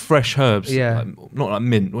 Fresh herbs. Yeah. Like, not like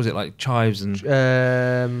mint. Was it like chives and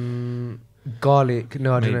Garlic.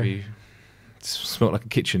 No, I don't know. maybe it smelled like a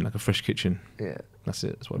kitchen, like a fresh kitchen. Yeah. That's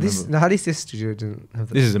it. That's what I remember. At least this studio didn't have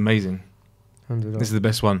that. This is amazing. Alhamdulillah. This is the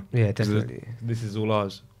best one. Yeah, definitely. This is all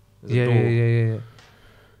ours. There's a Yeah, door. yeah.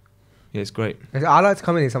 Yeah, it's great. I like to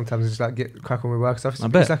come in here sometimes and just like get crack on with work stuff. I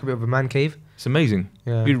bet. It's like a bit of a man cave. It's amazing.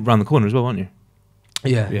 Yeah. You're around the corner as well, aren't you?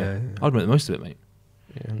 Yeah. I'd make the most of it, mate.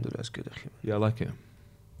 Yeah, alhamdulillah, that's good. Yeah, I like it.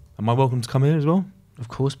 Am I welcome to come here as well? Of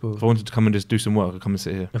course, bro. If I wanted to come and just do some work, I'd come and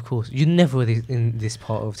sit here. Of course. You're never in this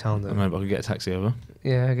part of town, I though. know, but I could get a taxi over.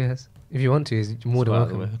 Yeah, I guess. If you want to, you're more than It's right out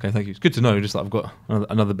the welcome. way. Okay, thank you. It's good to know. Just that I've got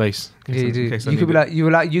another base. Yeah, you do. You could be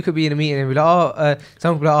like, you could be in a meeting and be like,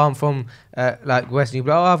 someone could be like, I'm from like West, and you'd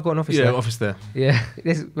be like, I've got an office yeah, there. office there. Yeah,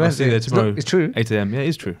 I'll see you there tomorrow. It's true. 8 a.m. Yeah, it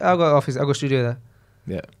is true. I've got an office. I've got a studio there.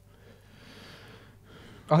 Yeah,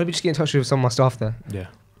 I'll maybe just get in touch with some of my staff there. yeah.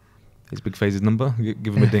 His big phase's number.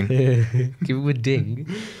 Give him a ding. Give him a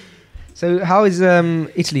ding. So, how is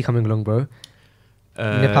Italy coming along, bro?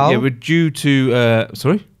 Nepal? Yeah, we're due to.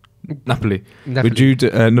 Sorry, Napoli. Napoli. We're due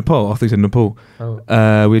to Nepal. I think you said Nepal.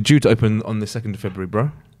 Oh. We're due to open on the 2nd of February,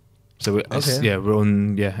 bro. So Okay. we're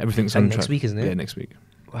on. Yeah, everything's And on next track. week, isn't it? Yeah, next week.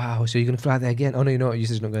 Wow. So you're gonna fly there again? Oh no, you're not. You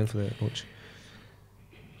said you're not going for the launch.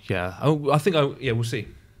 Yeah, I think. We'll see.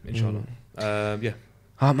 Inshallah. Yeah.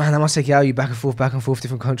 Oh man, that must take you out. You back and forth,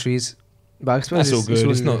 different countries. But I suppose That's all good.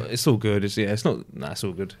 It's not. It's all good. It's not. Nah, it's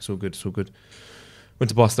all good. It's all good. It's all good. Went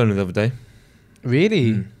to Barcelona the other day.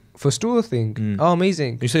 Really Mm. for a store thing. Mm. Oh,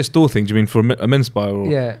 amazing. You say a store thing? Do you mean for a men's spa or?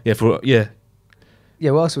 Yeah. Yeah.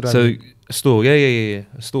 Yeah. What else would I? So do? a store. Yeah.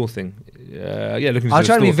 A store thing. Yeah. Looking. I'll to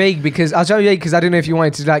try to be store. vague because I don't know if you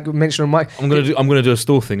wanted to like mention on mic. I'm gonna do a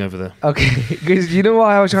store thing over there. Okay, because you know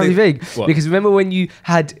why I was trying to be vague? What? Because remember when you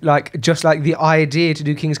had like just like the idea to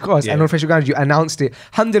do King's Cross Yeah. and on Official Ground, you announced it.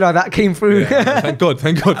 Alhamdulillah, that came through. Yeah, thank God.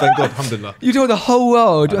 Alhamdulillah. You told the whole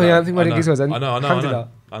world. I Oh yeah, know, I'm thinking about King's Cross. I know. Alhamdulillah.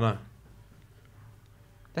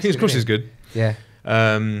 That's King's good, Cross isn't is good. it?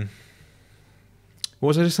 Yeah. What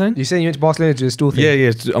was I just saying? You're saying you went to Barcelona to do a store thing? Yeah.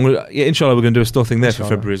 Inshallah, we're gonna do a store thing there Inshallah.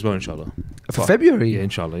 for February as well. Inshallah. For February? Yeah,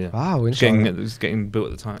 inshallah. Yeah. Wow, It's inshallah. it's getting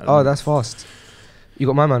built at the time. Oh, that's fast. You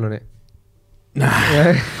got my man on it. Nah.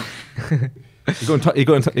 Yeah. You got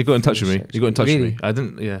in touch with me. You got in touch with Really? me. I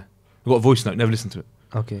didn't. Yeah. I got a voice note. Never listened to it.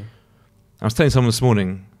 Okay. I was telling someone this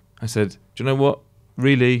morning. I said, "Do you know what?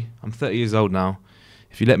 Really, I'm 30 years old now.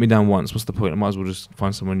 If you let me down once, what's the point? I might as well just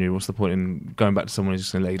find someone new. What's the point in going back to someone who's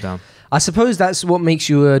just going to let you down?" I suppose that's what makes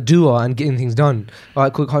you a doer and getting things done. All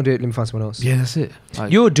right, cool, can't do it. Let me find someone else. Yeah, that's it.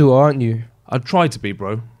 You're a doer, aren't you? I try to be,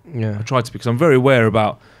 bro. Yeah. I try to be because I'm very aware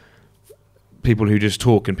about people who just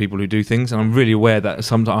talk and people who do things, and I'm really aware that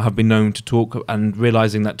sometimes I have been known to talk and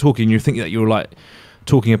realizing that talking, you think that you're like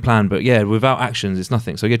talking a plan, but yeah, without actions, it's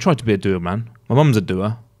nothing. So yeah, try to be a doer, man. My mum's a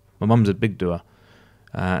doer. My mum's a big doer.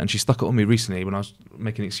 And she stuck it on me recently when I was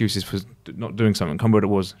making excuses for not doing something. Can't remember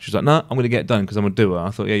what it was. She was like, "No, I'm going to get it done because I'm a doer." I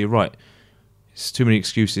thought, yeah, you're right. It's too many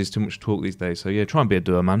excuses, too much talk these days. So yeah, try and be a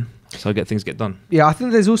doer, man. So I get things get done. Yeah, I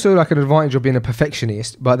think there's also like an advantage of being a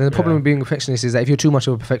perfectionist, but then the problem Yeah. with being a perfectionist is that if you're too much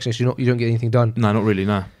of a perfectionist, you don't get anything done. No, not really,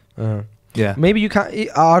 no. Yeah. Maybe you can.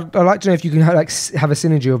 I'd like to know if you can have a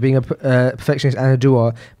synergy of being a perfectionist and a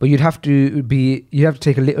doer, but you have to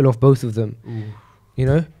take a little off both of them. Ooh. You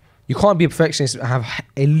know, you can't be a perfectionist and have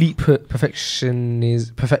elite perfection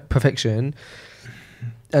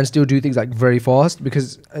and still do things like very fast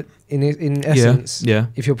because in essence, Yeah.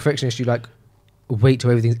 if you're a perfectionist, you like wait till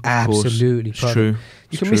everything's course. absolutely It's perfect. true. You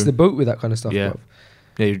It's can miss true. the boat with that kind of stuff. Yeah. Bruv.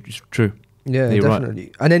 Yeah, it's true. Yeah, You're right.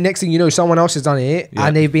 definitely. And then next thing you know, someone else has done it Yeah.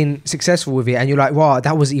 and they've been successful with it, and you're like, "Wow,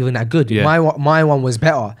 that wasn't even that good. Yeah. My one was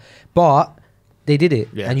better," but they did it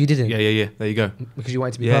Yeah. and you didn't. Yeah. There you go. Because you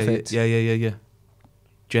want it to be Yeah, perfect. Yeah.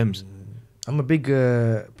 Gems, I'm a big.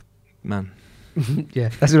 man. Yeah,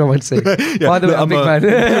 that's what I want to say. Yeah, By the way, look, I'm a big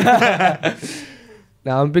man.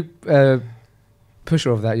 Now I'm a big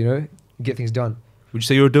pusher of that. You know, get things done. Would you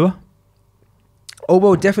say you're a doer? Oh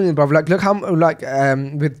well, definitely, brother. Like, look how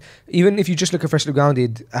with even if you just look at Freshly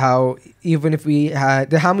Grounded, how even if we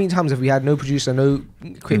had how many times have we had no producer, no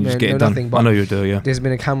And just equipment, get no it done. nothing, I but know you're a doer, yeah. there's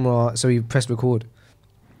been a camera, so we pressed record.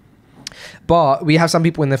 But we have some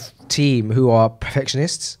people in the team who are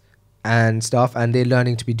perfectionists and stuff, and they're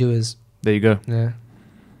learning to be doers. There you go. Yeah.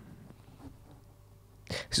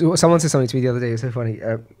 So someone said something to me the other day. It's so funny.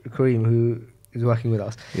 Kareem, who is working with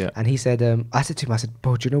us, Yeah. and he said, I said to him, I said,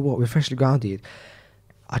 "Bro, do you know what? We're Freshly Grounded.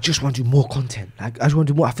 I just want to do more content. Like I just want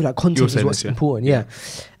to do more. I feel like content is what's important. Yeah.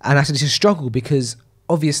 And I said it's a struggle because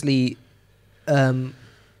obviously, it's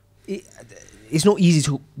not easy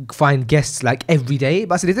to find guests like every day.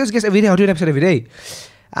 But I said if there's guests every day, I'll do an episode every day.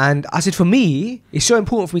 And I said, for me, it's so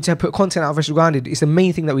important for me to put content out of Vegetable Grounded. It's the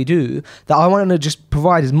main thing that we do, that I want to just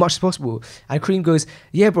provide as much as possible. And Kareem goes,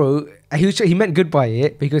 yeah, bro. And he meant good by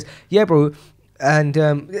it, because, yeah, bro. And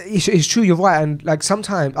it's true, you're right. And like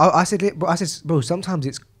sometimes, I said, bro, sometimes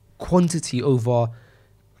it's quantity over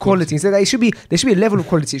quality. So there should be a level of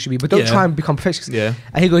quality, it should be, but don't try and become perfectionist. Yeah.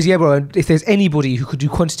 And he goes, yeah, bro, and if there's anybody who could do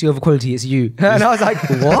quantity over quality, it's you. And I was like,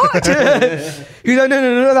 what? He's like,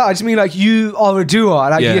 no, I just mean like you are a doer,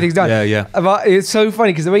 like you get things done. Yeah. But it's so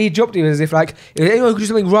funny because the way he dropped it was as if like if anyone could do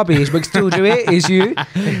something rubbish but still do it, is you.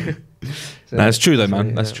 So, no, it's true though,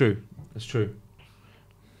 man. That's true. That's true.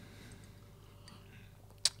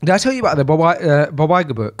 Did I tell you about the Bob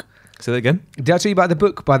Iger book? Say that again? Did I tell you about the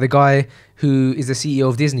book by the guy who is the CEO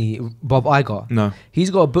of Disney, Bob Iger? No. He's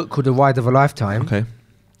got a book called The Ride of a Lifetime. Okay.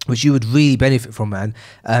 Which you would really benefit from, man,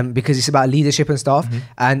 because it's about leadership and stuff. Mm-hmm.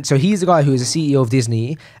 And so he's the guy who is the CEO of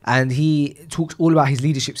Disney, and he talks all about his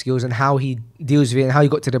leadership skills and how he deals with it and how he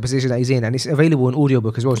got to the position that he's in. And it's available in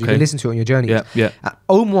audiobook as well, so you can listen to it on your journey. Yeah.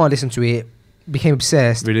 Omar listened to it, became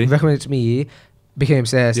obsessed, really? Recommended it to me, became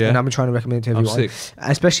obsessed, and I've been trying to recommend it to everyone.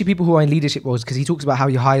 Especially people who are in leadership roles, because he talks about how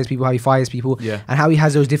he hires people, how he fires people, and how he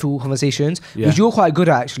has those difficult conversations, which you're quite good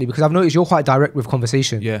at actually, because I've noticed you're quite direct with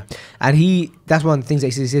conversation. Yeah. And that's one of the things that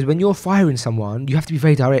he says, when you're firing someone, you have to be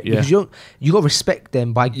very direct, because you got to respect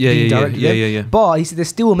them by being direct with them. But he said there's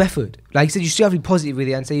still a method. Like he said, you still have to be positive with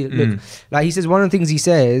it and say, look, like he says, one of the things he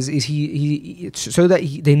says is he so that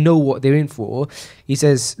they know what they're in for. He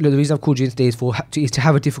says, look, the reason I've called you in today is to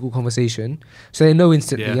have a difficult conversation, so they know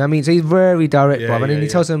instantly. You know what I mean? So he's very direct, bro. And then he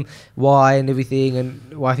tells them why and everything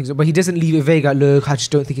and why things, but he doesn't leave it vague. Like, look, I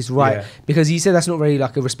just don't think it's right, because he said that's not very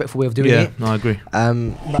like a respectful way of doing it. No, I agree.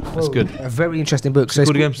 That's good. A very interesting book. So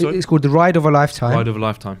it's called The Ride of a Lifetime. Ride of a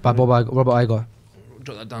Lifetime by Robert Iger.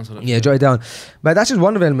 Jot that down. Jot it down. But that's just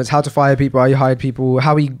one of the elements: how to fire people, how he hired people,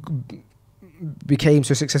 how he became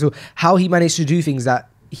so successful, how he managed to do things that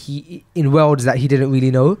in worlds that he didn't really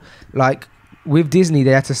know. Like with Disney, they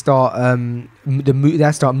had to start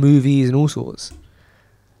movies and all sorts.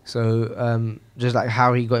 So just like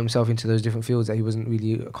how he got himself into those different fields that he wasn't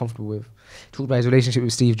really comfortable with. Talked about his relationship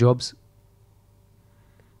with Steve Jobs.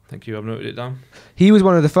 Thank you. I've noted it down. He was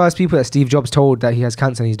one of the first people that Steve Jobs told that he has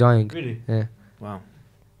cancer and he's dying. Really? Yeah. Wow.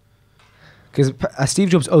 Because Steve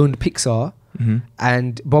Jobs owned Pixar,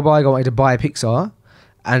 and Bob Iger wanted to buy Pixar,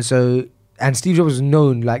 and Steve Jobs was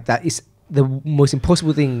known like that. It's the most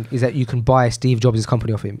impossible thing is that you can buy Steve Jobs'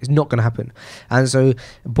 company off him. It's not going to happen. And so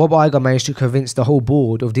Bob Iger managed to convince the whole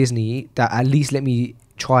board of Disney that at least let me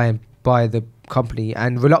try and buy the company,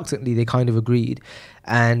 and reluctantly they kind of agreed.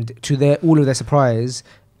 And to all of their surprise,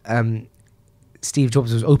 Steve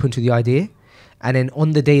Jobs was open to the idea. And then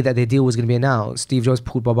on the day that their deal was going to be announced, Steve Jobs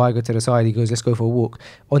pulled Bob Iger to the side. He goes, let's go for a walk.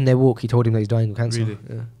 On their walk, he told him that he's dying of cancer. Really?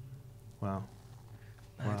 Yeah. Wow.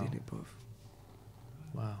 I did it both.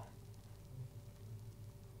 Wow.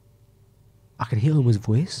 I can hear Omar's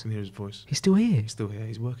voice. I can hear his voice. He's still here. He's still here.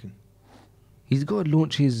 He's working. He's got to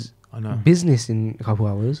launch his business in a couple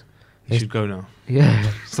hours. He should go now.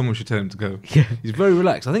 Yeah. Someone should tell him to go. Yeah. He's very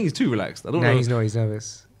relaxed. I think he's too relaxed. I don't know. No, he's not. He's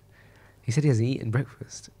nervous. He said he hasn't eaten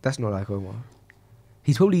breakfast. That's not like Omar.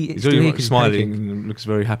 He's probably smiling and looks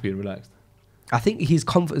very happy and relaxed. I think his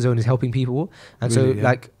comfort zone is helping people, and really,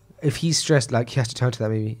 like if he's stressed, like he has to turn to that.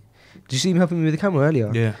 Maybe. Did you see him helping me with the camera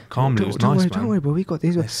earlier? Yeah, calmly. It was nice, man. Don't worry, bro. We got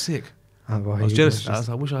this. They're sick. I was jealous.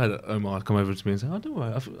 I wish I had Omar come over to me and say, "Oh, don't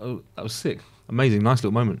worry. That was sick. Amazing, nice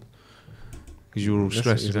little moment." Because you were all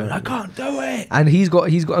stressed. Like, I can't do it. And he's got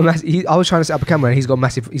a massive. I was trying to set up a camera, and he's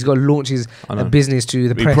got to launch his business to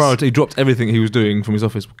the press. He dropped everything he was doing from his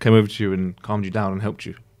office, came over to you and calmed you down and helped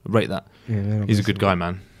you. Rate that. Yeah, he's a good guy,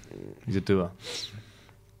 man. He's a doer.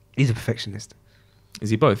 He's a perfectionist.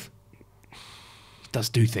 Is he both? He does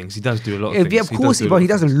do things. He does do a lot of things. Yeah, of course he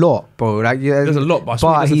does a lot, bro. Like, he does a lot, but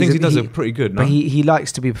the things he does are pretty good. No? But he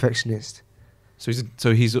likes to be a perfectionist.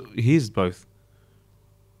 So he is both.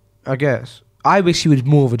 I guess. I wish he was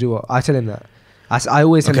more of a doer. I tell him that. I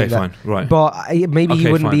always tell him that. Okay, fine, right. But maybe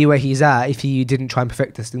he wouldn't be where he's at if he didn't try and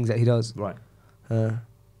perfect the things that he does. Right.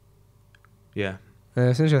 Yeah.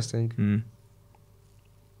 It's interesting.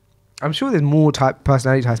 I'm sure there's more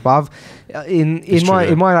personality types, but in my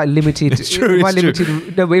like limited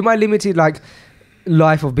in my limited like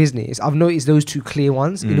life of business, I've noticed those two clear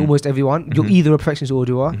ones in almost everyone. You're either a perfectionist or a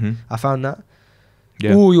doer. I found that.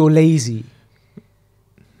 Yeah. Or you're lazy.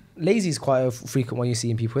 lazy is quite a frequent one you see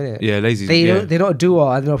in people, isn't it? Yeah, lazy. They're not a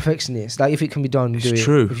doer, they're not perfectionists. Like, if it can be done, do it.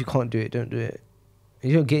 True. If you can't do it, don't do it.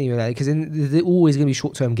 You don't get anywhere with that, because then they're always going to be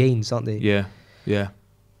short-term gains, aren't they? Yeah.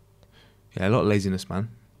 A lot of laziness, man.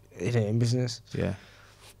 In business. Yeah,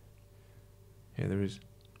 there is.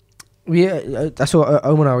 Yeah, that's what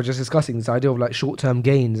Omar and I were just discussing, this idea of like short-term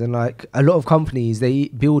gains, and like a lot of companies, they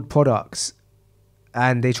build products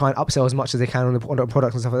and they try and upsell as much as they can on the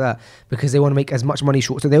products and stuff like that, because they want to make as much money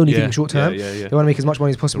short. So they only think short-term. They want to make as much money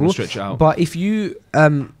as possible. Stretch it out. But if you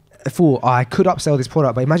thought, I could upsell this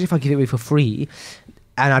product, but imagine if I give it away for free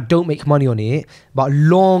and I don't make money on it, but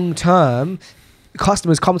long-term,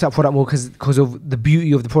 customers come to that product more because of the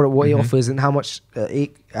beauty of the product, what it offers, and how much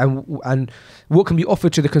and what can be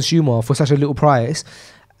offered to the consumer for such a little price.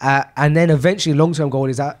 And then eventually, long-term goal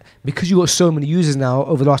is that because you got so many users now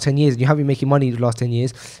over the last 10 years, and you haven't been making money the last 10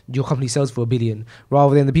 years, your company sells for $1 billion.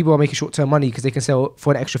 Rather than the people who are making short-term money because they can sell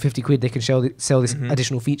for an extra 50 quid, they can sell this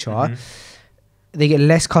additional feature. They get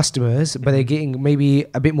less customers, but they're getting maybe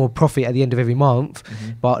a bit more profit at the end of every month.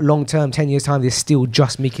 But long term, 10 years time, they're still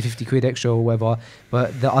just making 50 quid extra or whatever.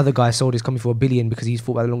 But the other guy sold his company for $1 billion because he's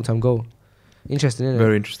thought about the long term goal. Interesting, isn't it?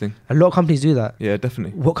 Very interesting. A lot of companies do that. Yeah,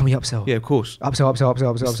 definitely. What can we upsell? Yeah, of course. Upsell.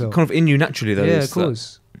 It's kind of in you naturally, though. Yeah, of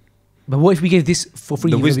course. But what if we gave this for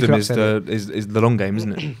free? The wisdom is the long game,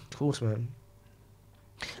 isn't it? Of course, man.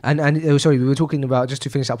 And sorry, we were talking about, just to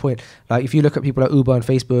finish that point, like if you look at people like Uber and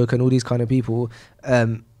Facebook and all these kind of people,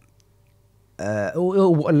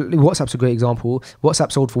 WhatsApp's a great example.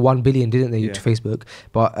 WhatsApp sold for $1 billion, didn't they, to Facebook?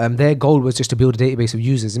 But their goal was just to build a database of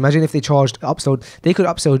users. Imagine if they charged they could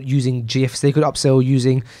upsell using GIFs, they could upsell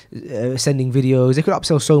using sending videos, they could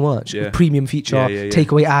upsell so much. Premium feature,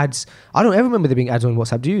 take away ads. I don't ever remember there being ads on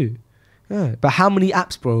WhatsApp, do you? Yeah. But how many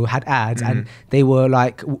apps, bro, had ads and they were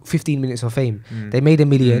like 15 minutes of fame? They made $1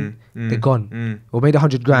 million, they're gone. Or made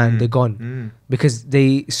 100 grand, they're gone. Because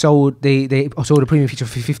they sold a premium feature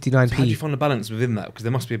for 59p. So how do you find a balance within that? Because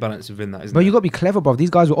there must be a balance within that, isn't But there? you got to be clever, bro.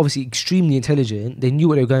 These guys were obviously extremely intelligent. They knew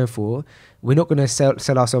what they were going for. We're not going to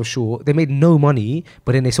sell ourselves short. They made no money,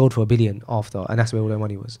 but then they sold for $1 billion after, and that's where all their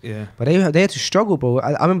money was. Yeah. But they had to struggle, bro.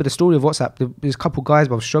 I remember the story of WhatsApp. There's a couple guys,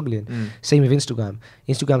 bro, struggling. Same with Instagram.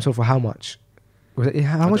 Instagram sold for how much?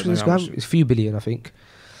 How much was Instagram? It's a few billion, I think.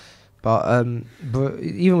 But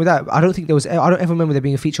even with that, I don't ever remember there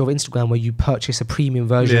being a feature of Instagram where you purchase a premium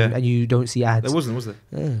version and you don't see ads. There wasn't, was there?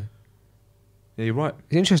 Yeah. Yeah, you're right.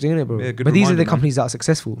 It's interesting, isn't it, bro? Yeah, good but these are the reminder, companies that are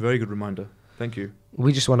successful. Very good reminder. Thank you.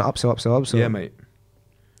 We just want to upsell. Yeah, mate.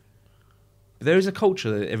 There is a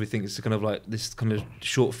culture that everything is kind of like this kind of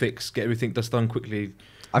short fix, get everything done quickly.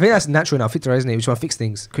 I think that's natural in our fitter, isn't it? We just want to fix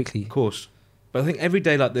things quickly. Of course. But I think every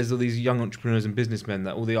day, like, there's all these young entrepreneurs and businessmen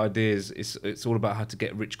that all the ideas, it's all about how to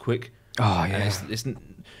get rich quick. Oh, yeah.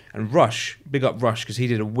 And Rush, big up Rush, because he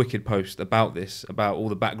did a wicked post about this, about all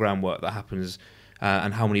the background work that happens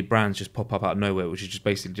and how many brands just pop up out of nowhere, which is just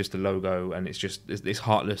basically just a logo, and it's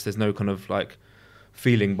heartless. There's no kind of, like,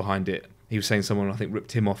 feeling behind it. He was saying someone, I think,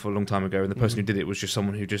 ripped him off a long time ago, and the person who did it was just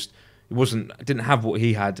someone who just didn't have what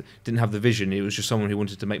he had, didn't have the vision. It was just someone who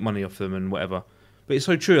wanted to make money off them and whatever. But it's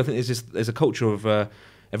so true. I think there's a culture of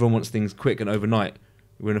everyone wants things quick and overnight.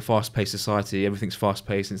 We're in a fast-paced society. Everything's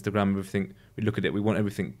fast-paced. Instagram, everything. We look at it. We want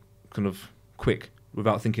everything kind of quick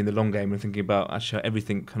without thinking the long game and thinking about actually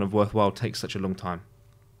everything kind of worthwhile takes such a long time.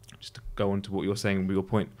 Just to go on to what you're saying with your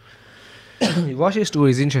point. Rash's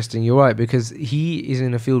story is interesting. You're right, because he is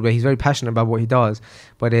in a field where he's very passionate about what he does.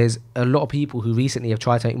 But there's a lot of people who recently have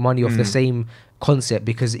tried to make money off the same concept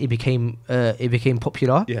because it became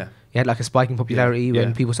popular. Yeah. He had like a spike in popularity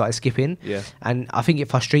when people started skipping. Yeah. And I think it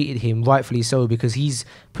frustrated him, rightfully so, because he's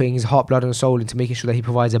putting his heart, blood and soul into making sure that he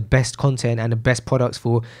provides the best content and the best products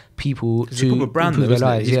for people to improve their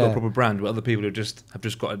lives. He's got a proper brand, where other people have just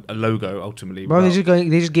got a logo ultimately. Bro, they're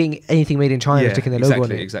just getting anything made in China and sticking their logo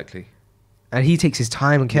on it. Exactly. And he takes his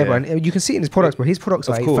time and care about it. And you can see it in his products, bro. His products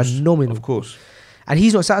are phenomenal. Of course. And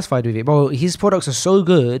he's not satisfied with it, bro. His products are so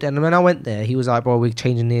good. And when I went there, he was like, bro, we're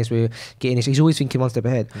changing this, we're getting this. He's always thinking one step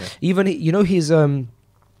ahead. Yeah. Even, you know, his, what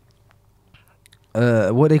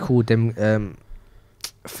they called them,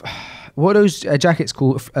 what are those jackets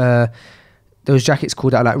called? Those jackets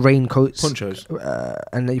called that, like raincoats. Ponchos.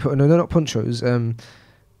 And they put, no, they're not ponchos.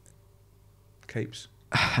 Capes.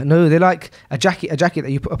 No, they're like a jacket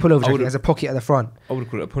that you put a pullover jacket has a pocket at the front. I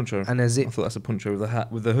would call it a poncho. And a zip. I thought that's a poncho with a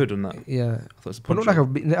hat with the hood on that. Yeah. I thought it's a poncho.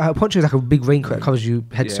 But not like a poncho is like a big raincoat that covers you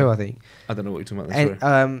head to toe, I think. I don't know what you're talking about.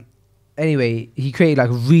 And, anyway, he created like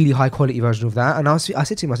a really high quality version of that. And I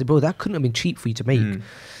said to him, I said, bro, that couldn't have been cheap for you to make.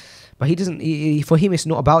 But he doesn't. For him, it's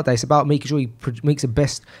not about that. It's about making sure he makes the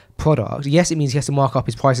best product. Yes, it means he has to mark up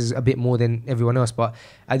his prices a bit more than everyone else. But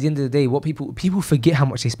at the end of the day, what people forget how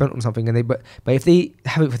much they spent on something, and but if they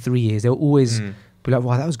have it for 3 years, they'll always be like,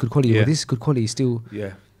 "Wow, that was good quality." Or this is good quality. Still,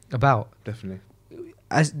 about definitely.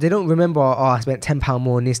 As they don't remember, I spent £10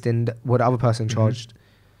 more on this than what the other person charged.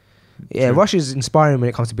 Yeah, True. Rush is inspiring when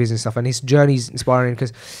it comes to business stuff, and his journey's inspiring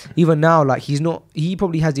because even now, like he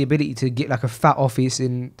probably has the ability to get like a fat office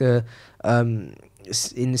in the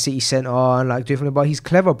city centre and like different. But he's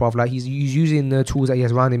clever, bruv. Like he's using the tools that he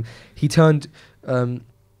has around him. He turned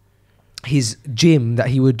his gym that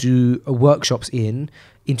he would do workshops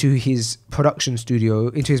into his production studio,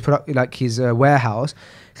 into his warehouse,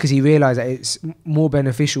 because he realized that it's more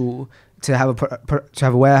beneficial to have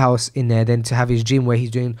a warehouse in there than to have his gym where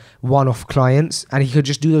he's doing one-off clients, and he could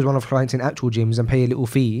just do those one-off clients in actual gyms and pay a little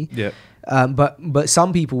fee. Yeah. But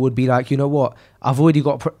some people would be like, you know what? I've already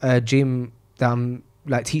got a gym that I'm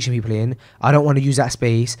like teaching people in. I don't want to use that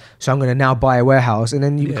space, so I'm going to now buy a warehouse, and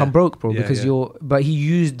then you become broke, bro. Because you're. But he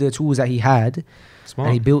used the tools that he had, smart.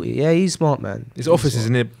 And he built it. Yeah, he's smart, man. His office is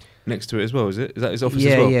in there next to it as well, is it? Is that his office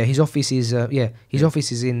as well? Yeah. His office is his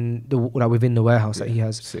office is in within the warehouse that he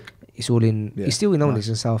has. Sick. It's all in. He's still in Oldham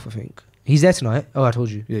in South, I think. He's there tonight. Oh, I told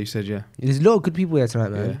you. Yeah, you said There's a lot of good people there tonight,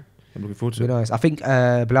 man. Yeah, I'm looking forward to It'll it. be nice. I think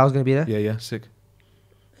Bilal's gonna be there. Yeah, sick.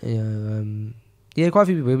 Yeah, quite a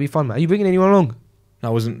few people. It'll be fun, man. Are you bringing anyone along? No,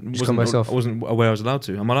 I wasn't myself. I wasn't aware I was allowed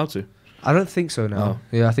to. Am I allowed to? I don't think so now. Oh.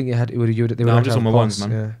 Yeah, I think they were. No, I'm just on my ones,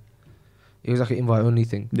 man. Yeah. It was like an invite only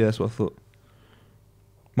thing. Yeah, that's what I thought.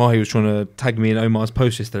 Mahi was trying to tag me in Omar's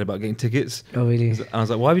post yesterday about getting tickets. Oh, really? I was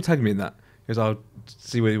like, why have you tagged me in that? He goes, I'll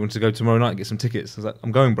see where you want to go tomorrow night and get some tickets. I was like,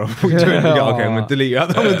 I'm going, bro. What are you doing? He goes, okay, I'm going to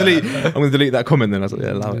delete that comment then. I was like,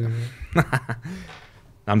 yeah, allow it.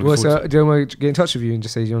 I'm looking forward to it. Did Omar get in touch with you and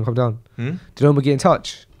just say, you want to come down? Did Omar get in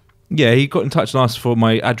touch? Yeah, he got in touch and asked for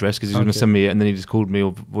my address because he was going to send me it, and then he just called me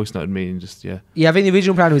or voice noted me and just, Yeah, I think the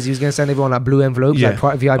original plan was he was going to send everyone like blue envelopes, like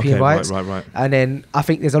VIP invites. Right. And then I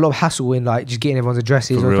think there's a lot of hassle in like just getting everyone's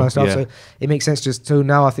addresses and all kind of stuff. Yeah. So it makes sense so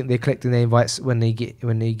now I think they're collecting their invites when they get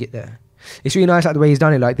there. It's really nice like the way he's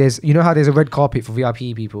done it. Like there's how there's a red carpet for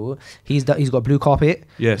VIP people. He's got blue carpet.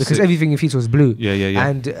 Yeah, because sick. everything in Fetal is blue. Yeah.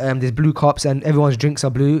 And there's blue cups and everyone's drinks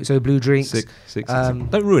are blue. So blue drinks. Sick.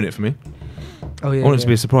 Don't ruin it for me. Oh yeah. I want it to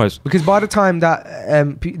be a surprise. Because by the time that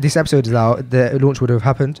this episode is out, the launch would have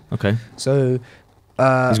happened. Okay. So he's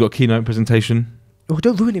got a keynote presentation. Oh,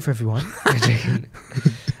 don't ruin it for everyone.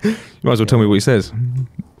 You might as well tell me what he says.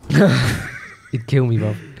 He'd kill me,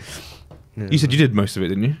 bro. No, You said you did most of it,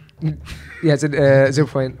 didn't you? Yeah, it's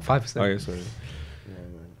 0.5%. Oh yeah, sorry.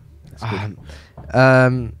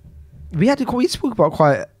 We spoke about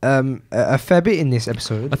quite a fair bit in this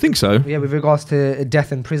episode. I think so. Yeah, with regards to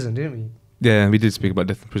death in prison, didn't we? Yeah, we did speak about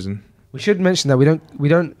death in prison. We should mention that we don't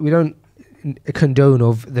condone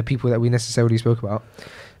of the people that we necessarily spoke about,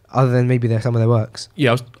 other than maybe some of their works.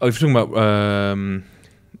 Yeah, I was talking about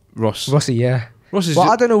Ross. Rossi, yeah. Ross is.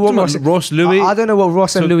 Well, I don't know what Ross Louis. I don't know what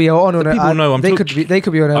Ross and Louis are on. People know. They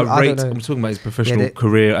could be on. I don't know. I'm talking about his professional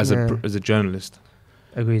career as a journalist.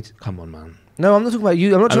 Agreed. Come on, man. No, I'm not talking about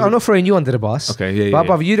you. I'm not throwing you under the bus. Okay, yeah.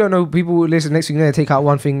 But you don't know. People who listen next thing they take out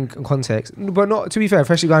one thing in context. But not to be fair,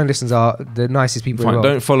 Freshly Ground listeners are the nicest people. Fine,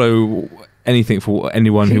 don't follow anything for what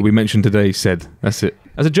anyone who we mentioned today said. That's it.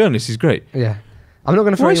 As a journalist, he's great. Yeah. I'm not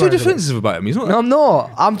going to throw Why are you you so defensive about him? He's not. No, I'm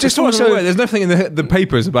not. I'm just also. There's nothing in the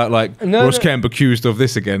papers about like Ross Kemp accused of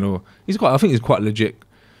this again, or I think he's quite legit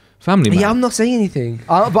family man. Yeah, I'm not saying anything.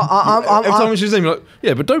 Every time it's his name, you're like,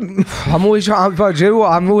 yeah, but don't. I'm always trying. But do you know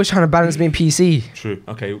what? I'm always trying to balance being PC. True.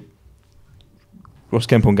 Okay. Ross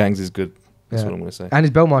Kemp on gangs is good. That's what I'm going to say. And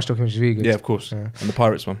his Belmarsh documentary is really good. Yeah, of course. Yeah. And the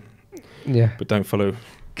Pirates one. Yeah. But don't follow.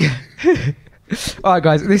 All right,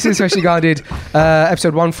 guys. This is Freshly Guarded,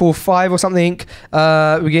 episode 145 or something.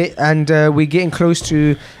 We're getting close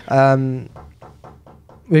to. We're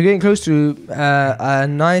getting close to a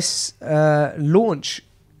nice launch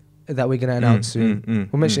that we're going to announce soon.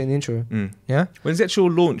 We'll mention it in the intro. Yeah. When's the actual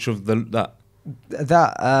launch of that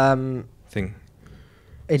thing?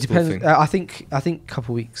 It depends. I think a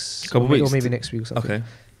couple weeks. Or maybe next week or something. Okay.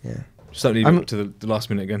 Yeah. Just don't leave it to the last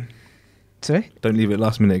minute again. Sorry? Don't leave it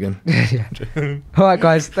last minute again. Yeah. All right,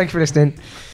 guys. Thank you for listening.